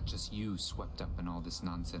 It's not just you swept up in all this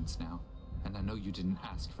nonsense now. And I know you didn't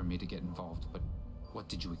ask for me to get involved, but what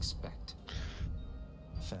did you expect?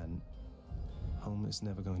 Fan, home is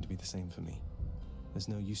never going to be the same for me. There's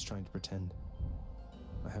no use trying to pretend.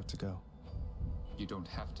 I have to go. You don't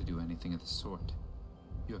have to do anything of the sort.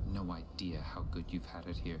 You have no idea how good you've had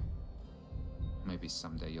it here. Maybe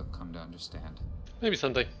someday you'll come to understand. Maybe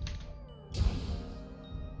someday.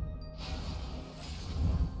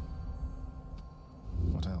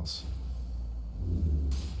 What else?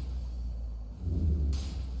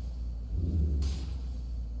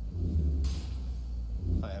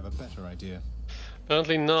 I have a better idea.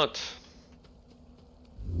 Apparently not.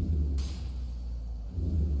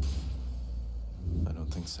 I don't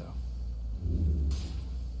think so.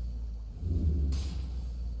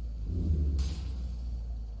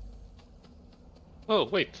 Oh,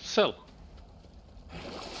 wait, sell.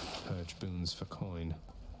 Purge boons for coin.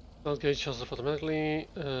 Not gauge shows up automatically.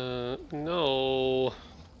 No.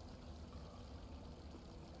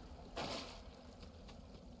 I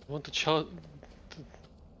want to charge.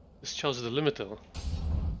 This charges the limiter.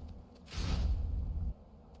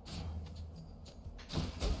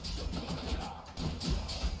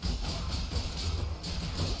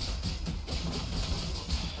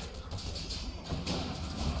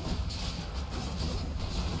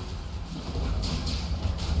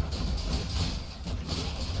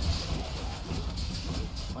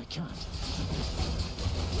 I can't.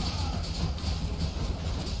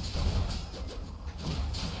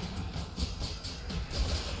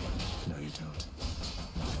 No, you don't.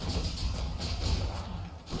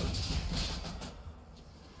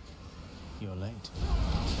 You're late.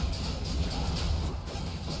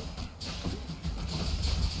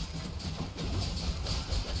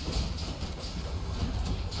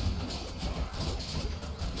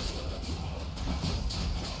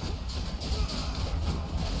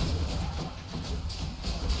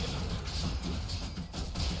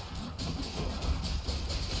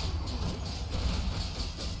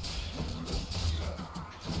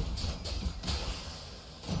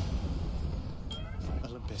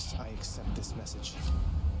 Tempest, I accept this message.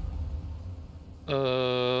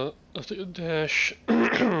 Dash.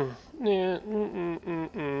 Yeah.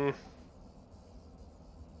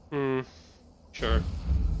 Sure.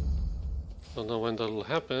 Don't know when that'll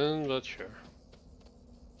happen, but sure.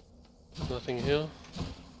 Nothing here.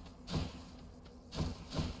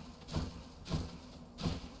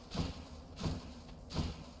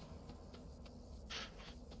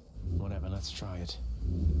 Whatever, let's try it.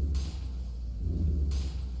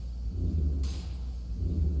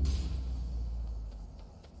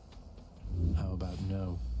 How about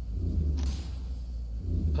no?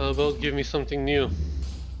 How about give me something new?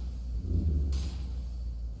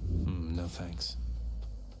 No thanks.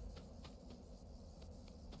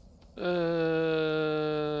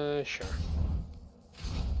 Sure.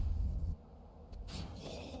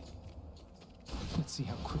 Let's see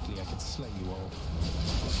how quickly I can slay you all.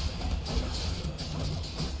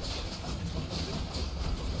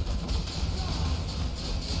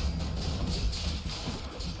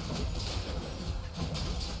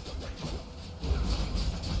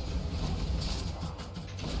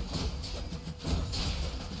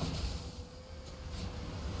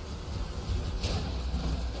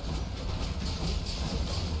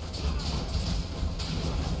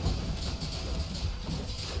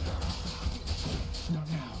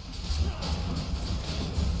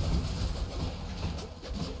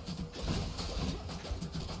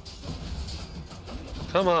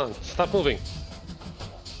 Come on, stop moving.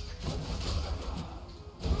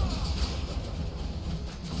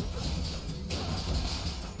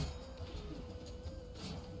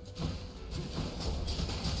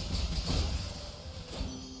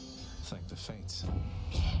 Thank the fates.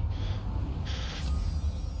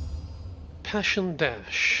 Passion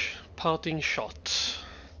Dash. Parting Shot.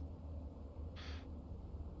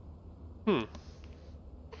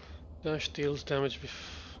 Dash deals damage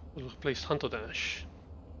will replace Hunter Dash.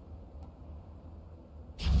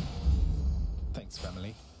 Thanks,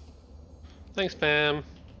 family. Thanks, Pam.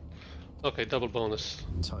 Okay, double bonus.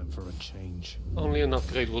 Time for a change. Only an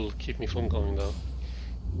upgrade will keep me from going though.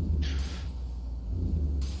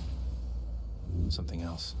 Something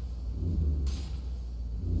else.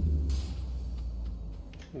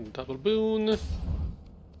 Double boon.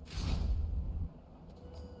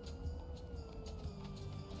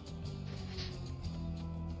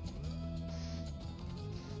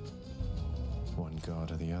 One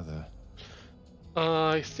god or the other.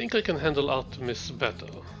 I think I can handle Artemis better.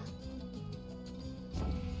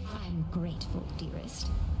 I'm grateful, dearest.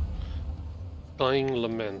 Dying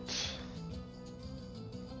Lament.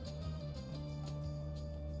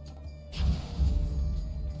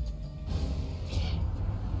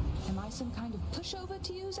 Am I some kind of pushover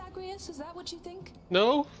to you, Zagreus? Is that what you think?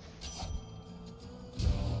 No?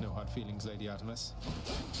 No hard feelings, Lady Artemis.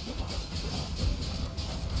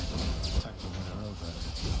 Time to win her over.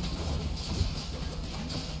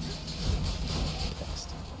 Next.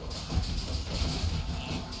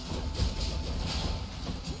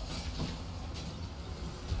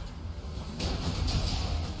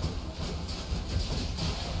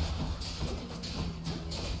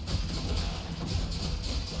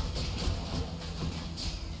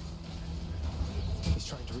 He's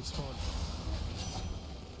trying to respawn.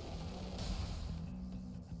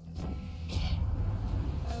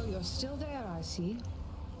 Oh, you're still there, I see.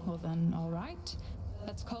 Well then, all right.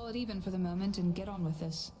 Let's call it even for the moment and get on with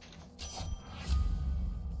this.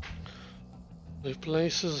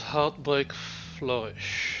 Replaces Heartbreak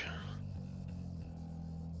Flourish.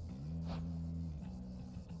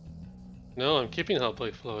 No, I'm keeping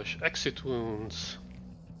Heartbreak Flourish. Exit Wounds.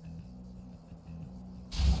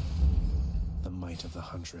 The might of the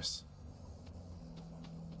Huntress.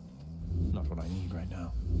 Not what I need right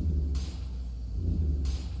now.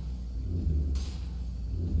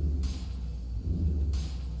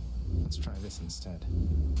 Let's try this instead.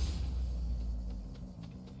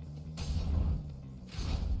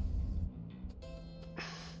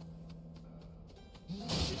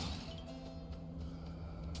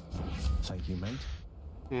 Thank you,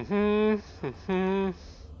 mate.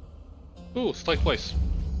 Ooh, strike twice.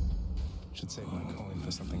 Should save my coin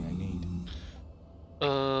for something I need.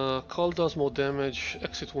 Call does more damage,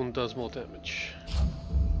 exit wound does more damage.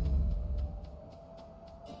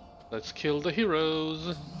 Let's kill the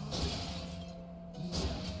heroes.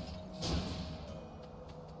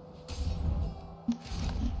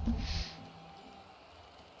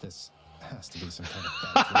 This has to be some kind of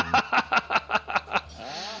bad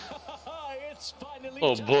It's finally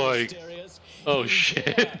oh time, boy. Mysterious. Oh You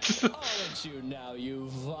shit. back, aren't you now, you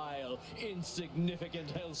vile,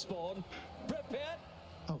 insignificant hellspawn? Prepare.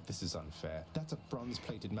 Oh, this is unfair. That's a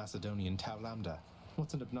bronze-plated Macedonian Tau Lambda.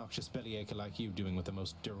 What's an obnoxious bellyacre like you doing with the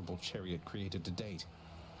most durable chariot created to date?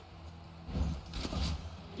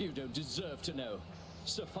 You don't deserve to know.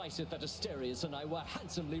 Suffice it that Asterius and I were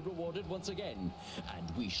handsomely rewarded once again,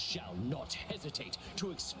 and we shall not hesitate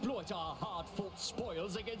to exploit our hard-fought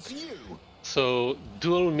spoils against you. So,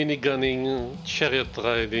 dual minigunning, chariot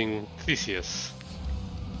riding Theseus.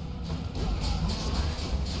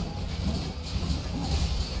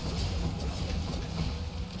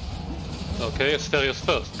 Okay, Asterius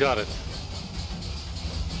first, got it.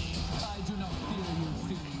 I do not fear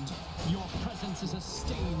you, fiend. Your presence is a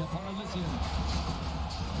stain upon Elysium.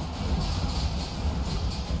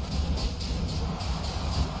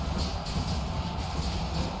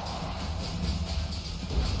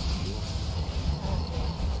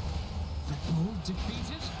 The foe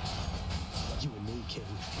defeated? You and me,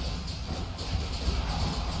 King.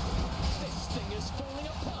 This thing is falling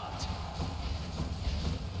apart.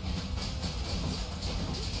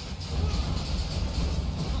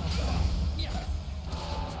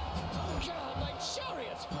 God, my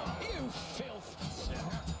chariot! You filth!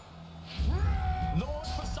 Lord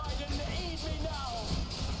Poseidon, aid me now!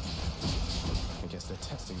 I guess they're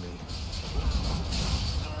testing me.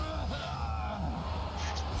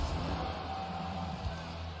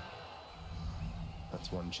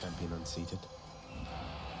 That's one champion unseated.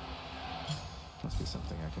 Must be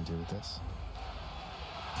something I can do with this.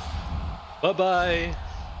 Bye-bye!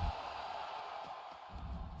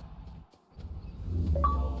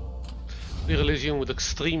 We Elysium with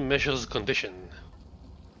extreme measures condition.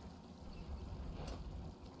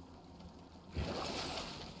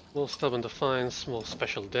 More stubborn defiance, more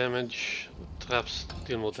special damage. Traps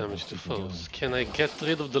deal more damage to foes. Can I get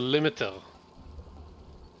rid of the limiter?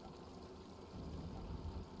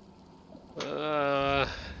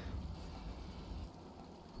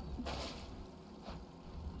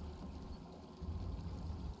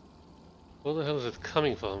 Where the hell is it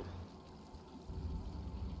coming from?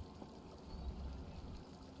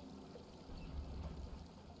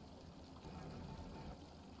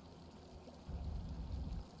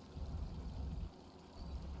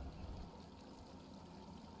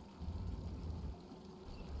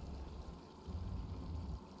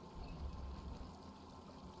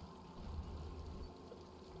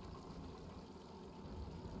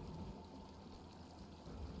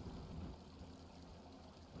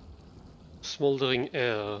 Smoldering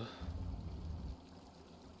Air.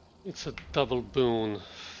 It's a double boon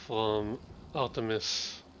from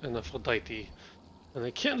Artemis and Aphrodite, and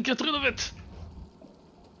I can't get rid of it!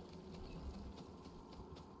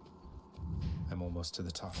 I'm almost to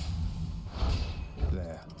the top.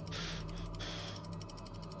 There.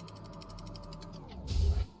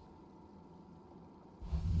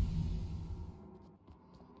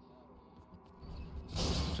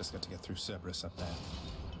 Just got to get through Cerberus up there.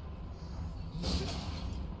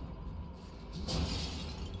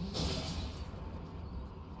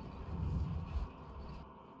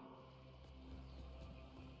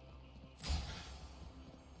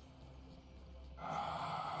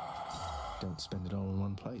 Don't spend it all in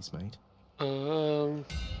one place, mate.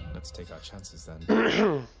 Let's take our chances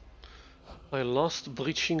then. I lost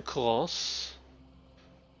Breaching Cross,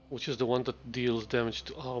 which is the one that deals damage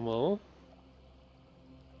to armor.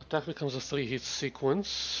 Attack becomes a 3-hit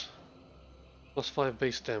sequence, plus 5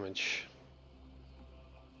 base damage.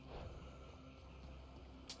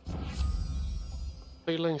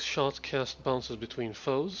 Phalanx shot cast bounces between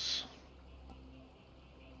foes.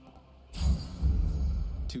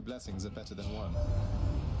 2 blessings are better than 1.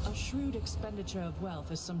 A shrewd expenditure of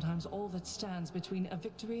wealth is sometimes all that stands between a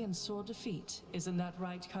victory and sore defeat. Isn't that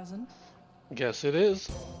right, cousin? Guess it is.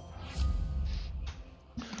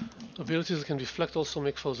 Abilities that can deflect also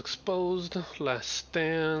make foes exposed. Last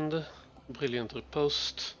Stand. Brilliant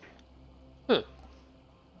Riposte. Huh.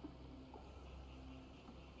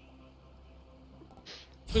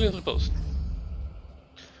 Brilliant Riposte.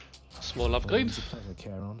 Small upgrade. Always a pleasure,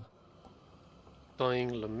 Charon.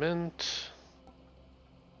 Dying Lament.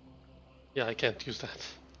 Yeah, I can't use that.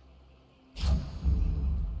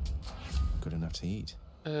 Good enough to eat.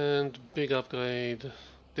 And big upgrade.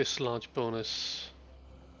 Dislodge bonus.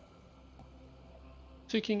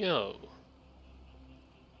 Seeking Arrow.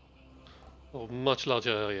 Oh, much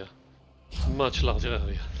larger area. Much larger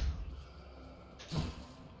area.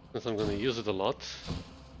 Since I'm gonna use it a lot.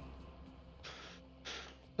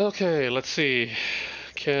 Okay, let's see.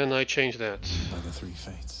 Can I change that? By the 3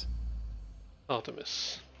 fates.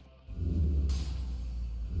 Artemis.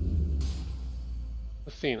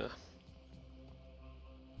 Athena.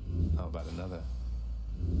 How about another?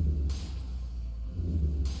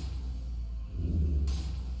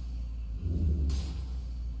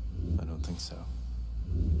 so.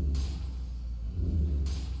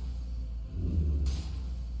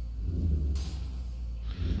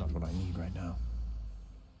 Not what I need right now.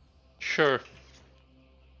 Sure.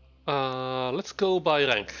 Let's go by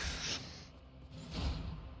rank.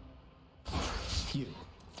 You.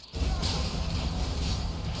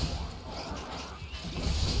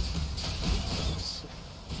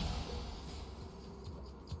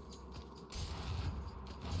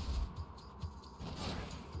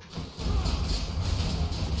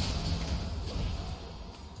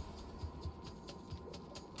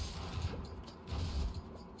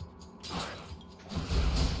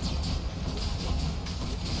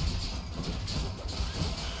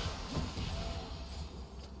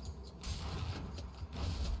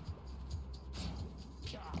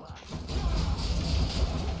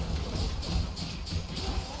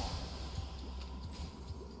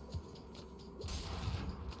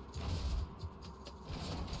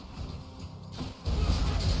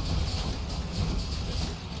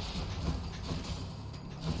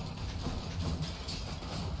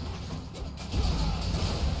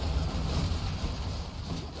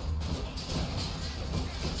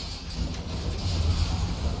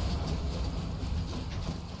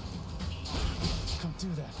 Do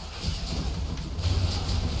that.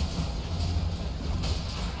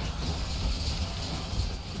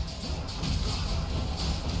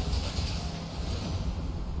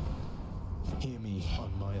 Hear me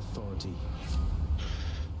on my authority.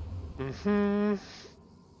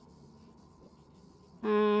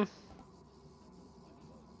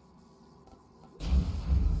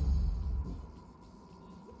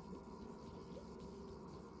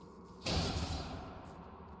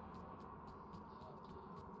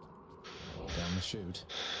 Down the chute.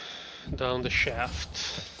 Down the shaft.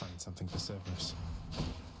 Find something for Cerberus.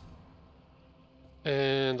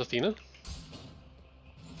 And Athena.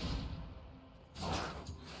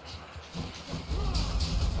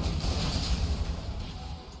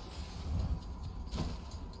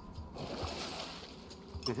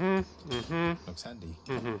 Looks handy.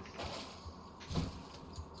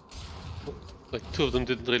 Like, two of them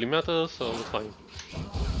didn't really matter, so it's fine.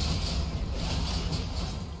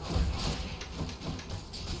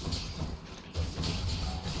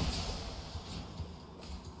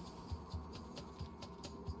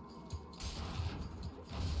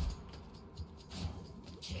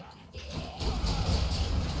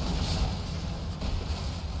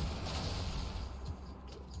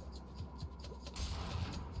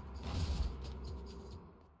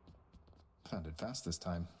 Found it fast this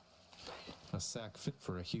time. A sack fit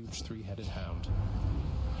for a huge three-headed hound.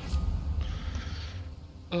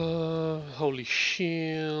 Holy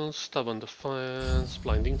Shield, Stubborn Defiance,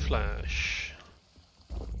 Blinding Flash.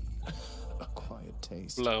 Acquired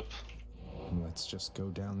taste. Blurb. Let's just go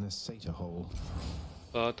down this Sata hole.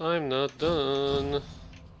 But I'm not done.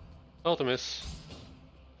 Artemis.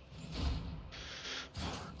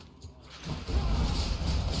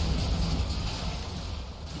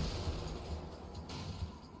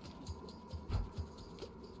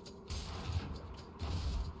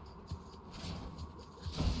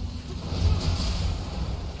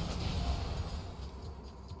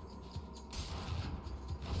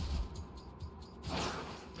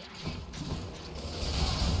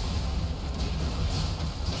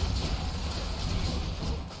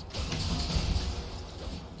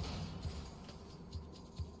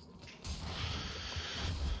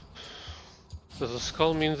 Does the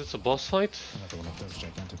skull mean it's a boss fight? Another one of those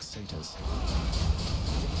gigantic satyrs.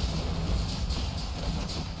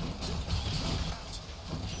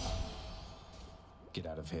 Get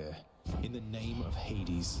out of here. In the name of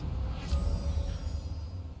Hades.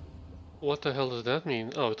 What the hell does that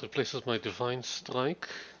mean? Oh, it replaces my Divine Strike.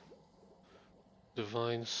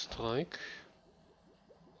 Divine Strike.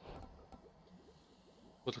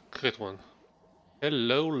 With a crit one.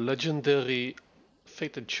 Hello, legendary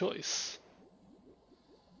fated choice.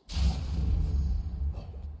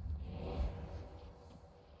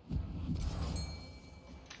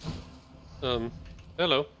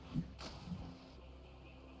 Hello.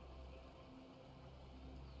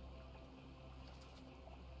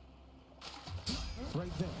 Right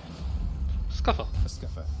there. Scuffer. A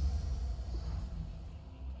scuffer.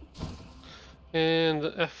 And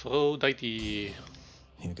Aphrodite.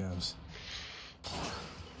 Here goes.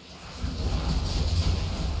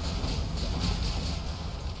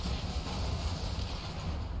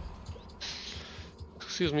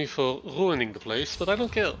 Excuse me for ruining the place, but I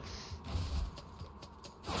don't care.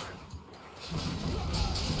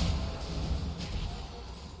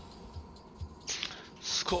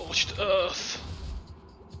 Scorched Earth.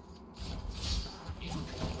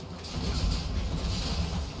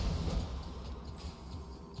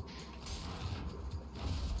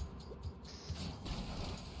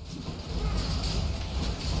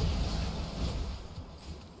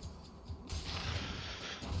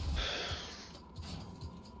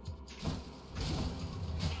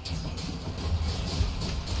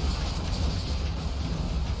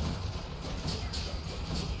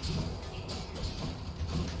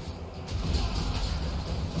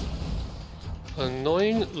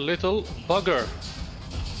 annoying little bugger.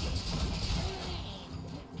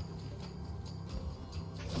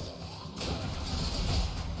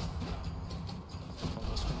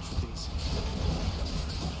 Almost finished with these.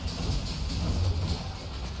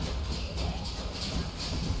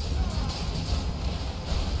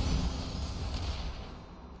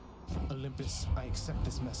 Olympus, I accept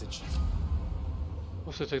this message.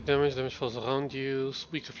 Also take damage, damage falls around you.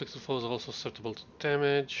 Weak afflicted foes are also susceptible to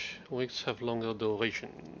damage. Weaks have longer duration.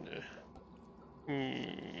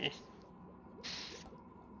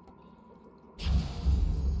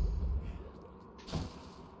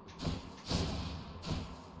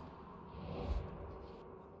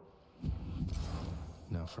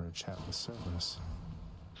 Now for a chat with Cerberus.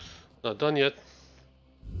 Not done yet.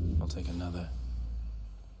 I'll take another.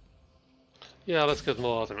 Yeah, let's get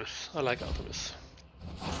more Artemis. I like Artemis.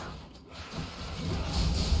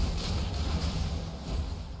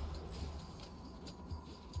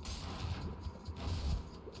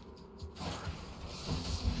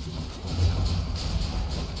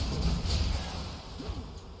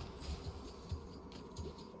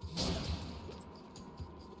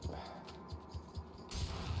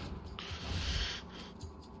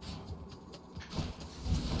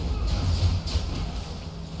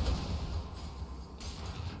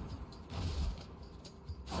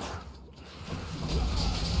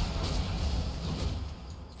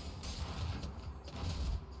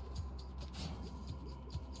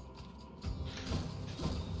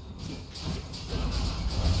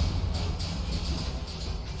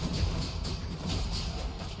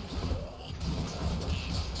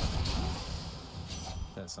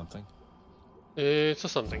 That's something. It's a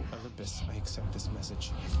something. Olympus, I accept this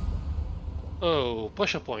message. Oh,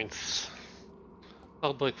 pressure points.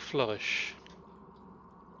 Outbreak Flourish.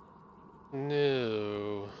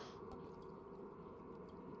 No.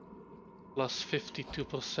 Plus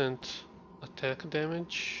 52% attack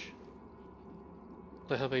damage.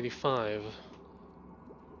 I have 85.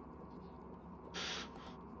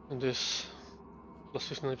 And this plus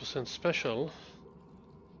 59% special.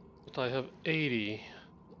 But I have 80.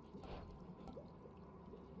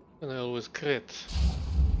 And I always crit.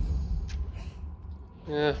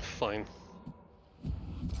 Yeah, fine.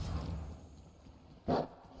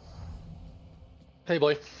 Hey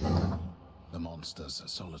boy. The monster's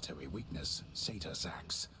solitary weakness, Satyrs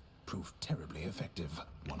Axe, proved terribly effective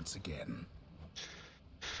once again.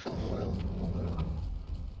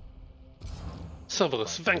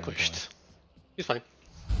 Cerberus vanquished. He's fine.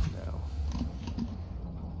 No.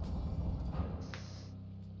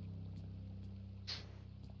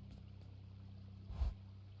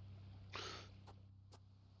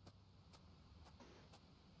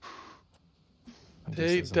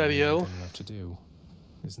 Hey, Daddy-o. Enough to do.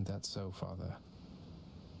 Isn't that so, Father?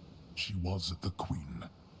 She was the queen.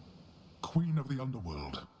 Queen of the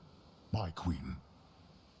underworld. My queen.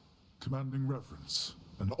 Commanding reverence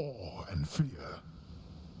and awe and fear.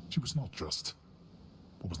 She was not just...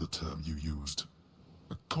 what was the term you used?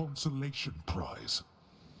 A consolation prize.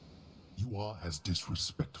 You are as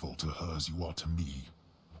disrespectful to her as you are to me.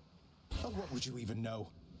 Oh, what would you even know?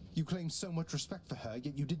 You claim so much respect for her,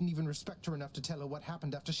 yet you didn't even respect her enough to tell her what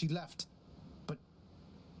happened after she left. But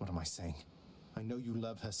what am I saying? I know you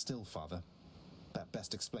love her still, Father. That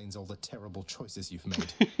best explains all the terrible choices you've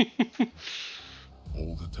made.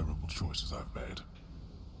 All the terrible choices I've made.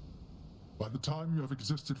 By the time you have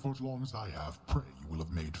existed for as long as I have, pray you will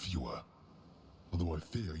have made fewer. Although I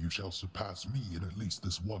fear you shall surpass me in at least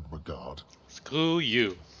this one regard. Screw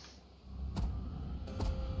you.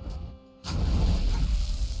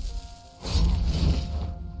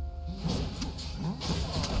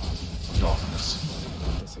 Darkness.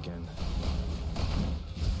 This again.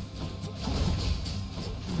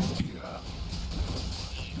 Here.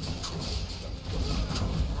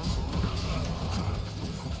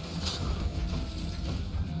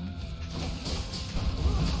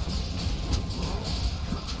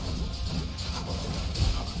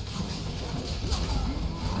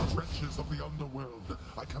 Wretches of the underworld,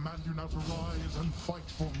 I command you now to rise and fight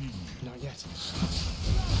for me. Not yet.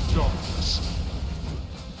 Darkness.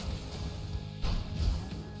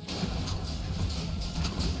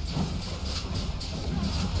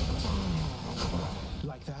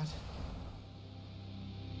 Like that?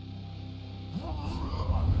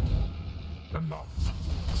 Enough.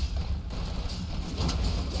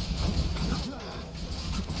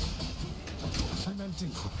 I'm empty.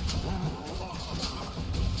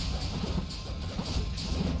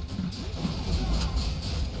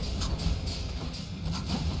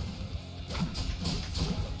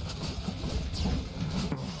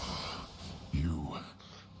 You.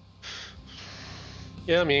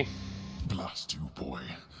 Yeah, me. Blast you, boy.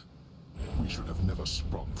 We should have never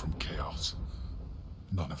sprung from chaos.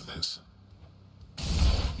 None of this.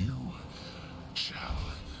 You shall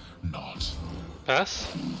not.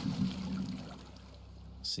 Pass?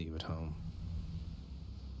 See you at home.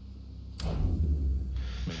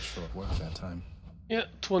 Made sure it worked that time. Yeah,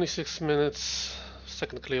 26 minutes.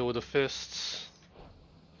 Second clear with the fists.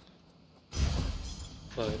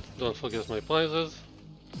 Right, don't forget my prizes.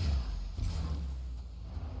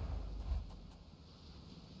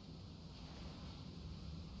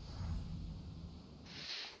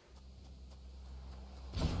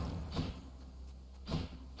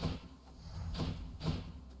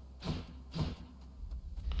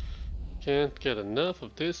 Can't get enough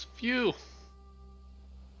of this view.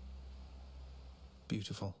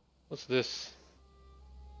 Beautiful. What's this?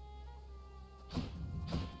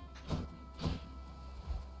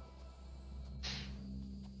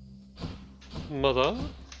 Mother?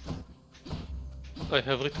 I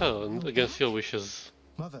have returned against your wishes.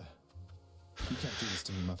 Mother! You can't do this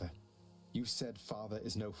to me, Mother. You said Father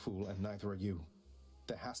is no fool, and neither are you.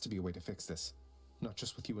 There has to be a way to fix this. Not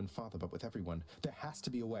just with you and Father, but with everyone. There has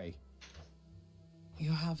to be a way.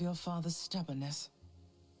 You have your father's stubbornness.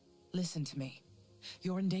 Listen to me.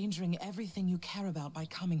 You're endangering everything you care about by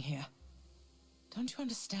coming here. Don't you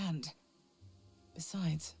understand?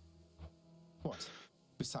 Besides... What?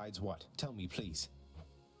 Besides what? Tell me, please.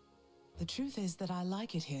 The truth is that I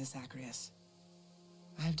like it here, Zagreus.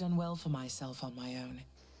 I've done well for myself on my own.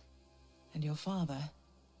 And your father,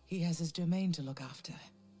 he has his domain to look after.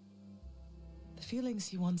 The feelings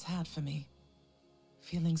he once had for me,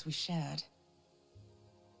 feelings we shared,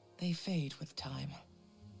 they fade with time.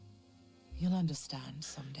 You'll understand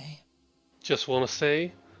someday. Just wanna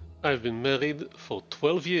say, I've been married for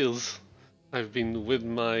 12 years. I've been with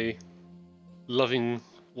my loving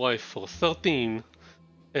wife for 13,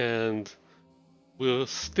 and we're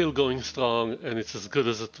still going strong, and it's as good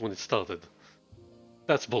as it when it started.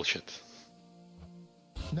 That's bullshit.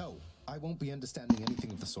 No, I won't be understanding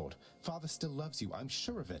anything of the sort. Father still loves you, I'm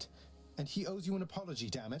sure of it. And he owes you an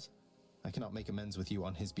apology, damn it. I cannot make amends with you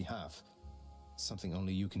on his behalf. Something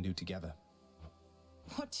only you can do together.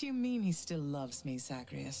 What do you mean he still loves me,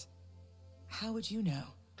 Zagreus? How would you know?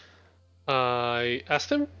 I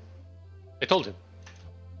asked him. I told him.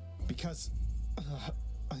 Because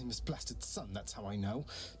I'm his blasted son, that's how I know.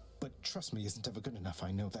 But trust me isn't ever good enough,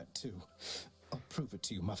 I know that too. I'll prove it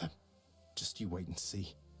to you, Mother. Just you wait and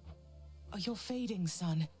see. Oh, you're fading,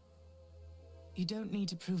 son. You don't need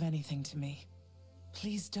to prove anything to me.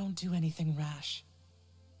 Please don't do anything rash.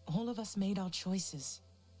 All of us made our choices.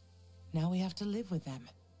 Now we have to live with them.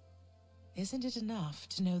 Isn't it enough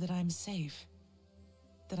to know that I'm safe?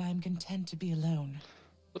 That I'm content to be alone?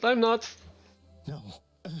 But I'm not. No,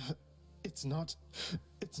 it's not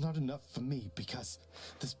enough for me, because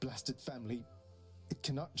this blasted family, it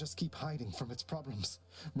cannot just keep hiding from its problems,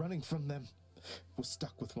 running from them. We're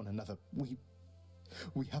stuck with one another. We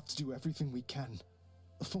have to do everything we can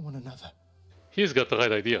for one another. He's got the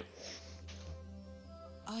right idea.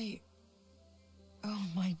 Oh,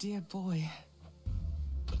 my dear boy.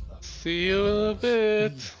 See you in a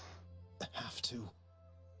bit. Have to.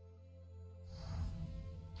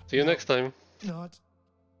 See you next time. Not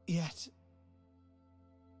yet.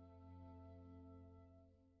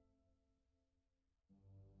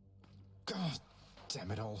 God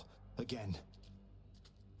damn it all. Again.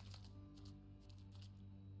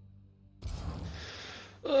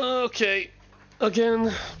 Okay.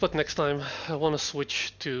 Again, but next time I want to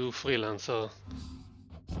switch to freelancer.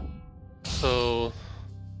 So,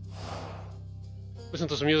 listen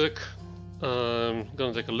to some music. I'm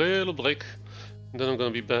gonna take a little break, and then I'm gonna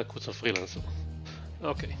be back with some freelancer.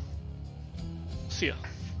 Okay. See ya.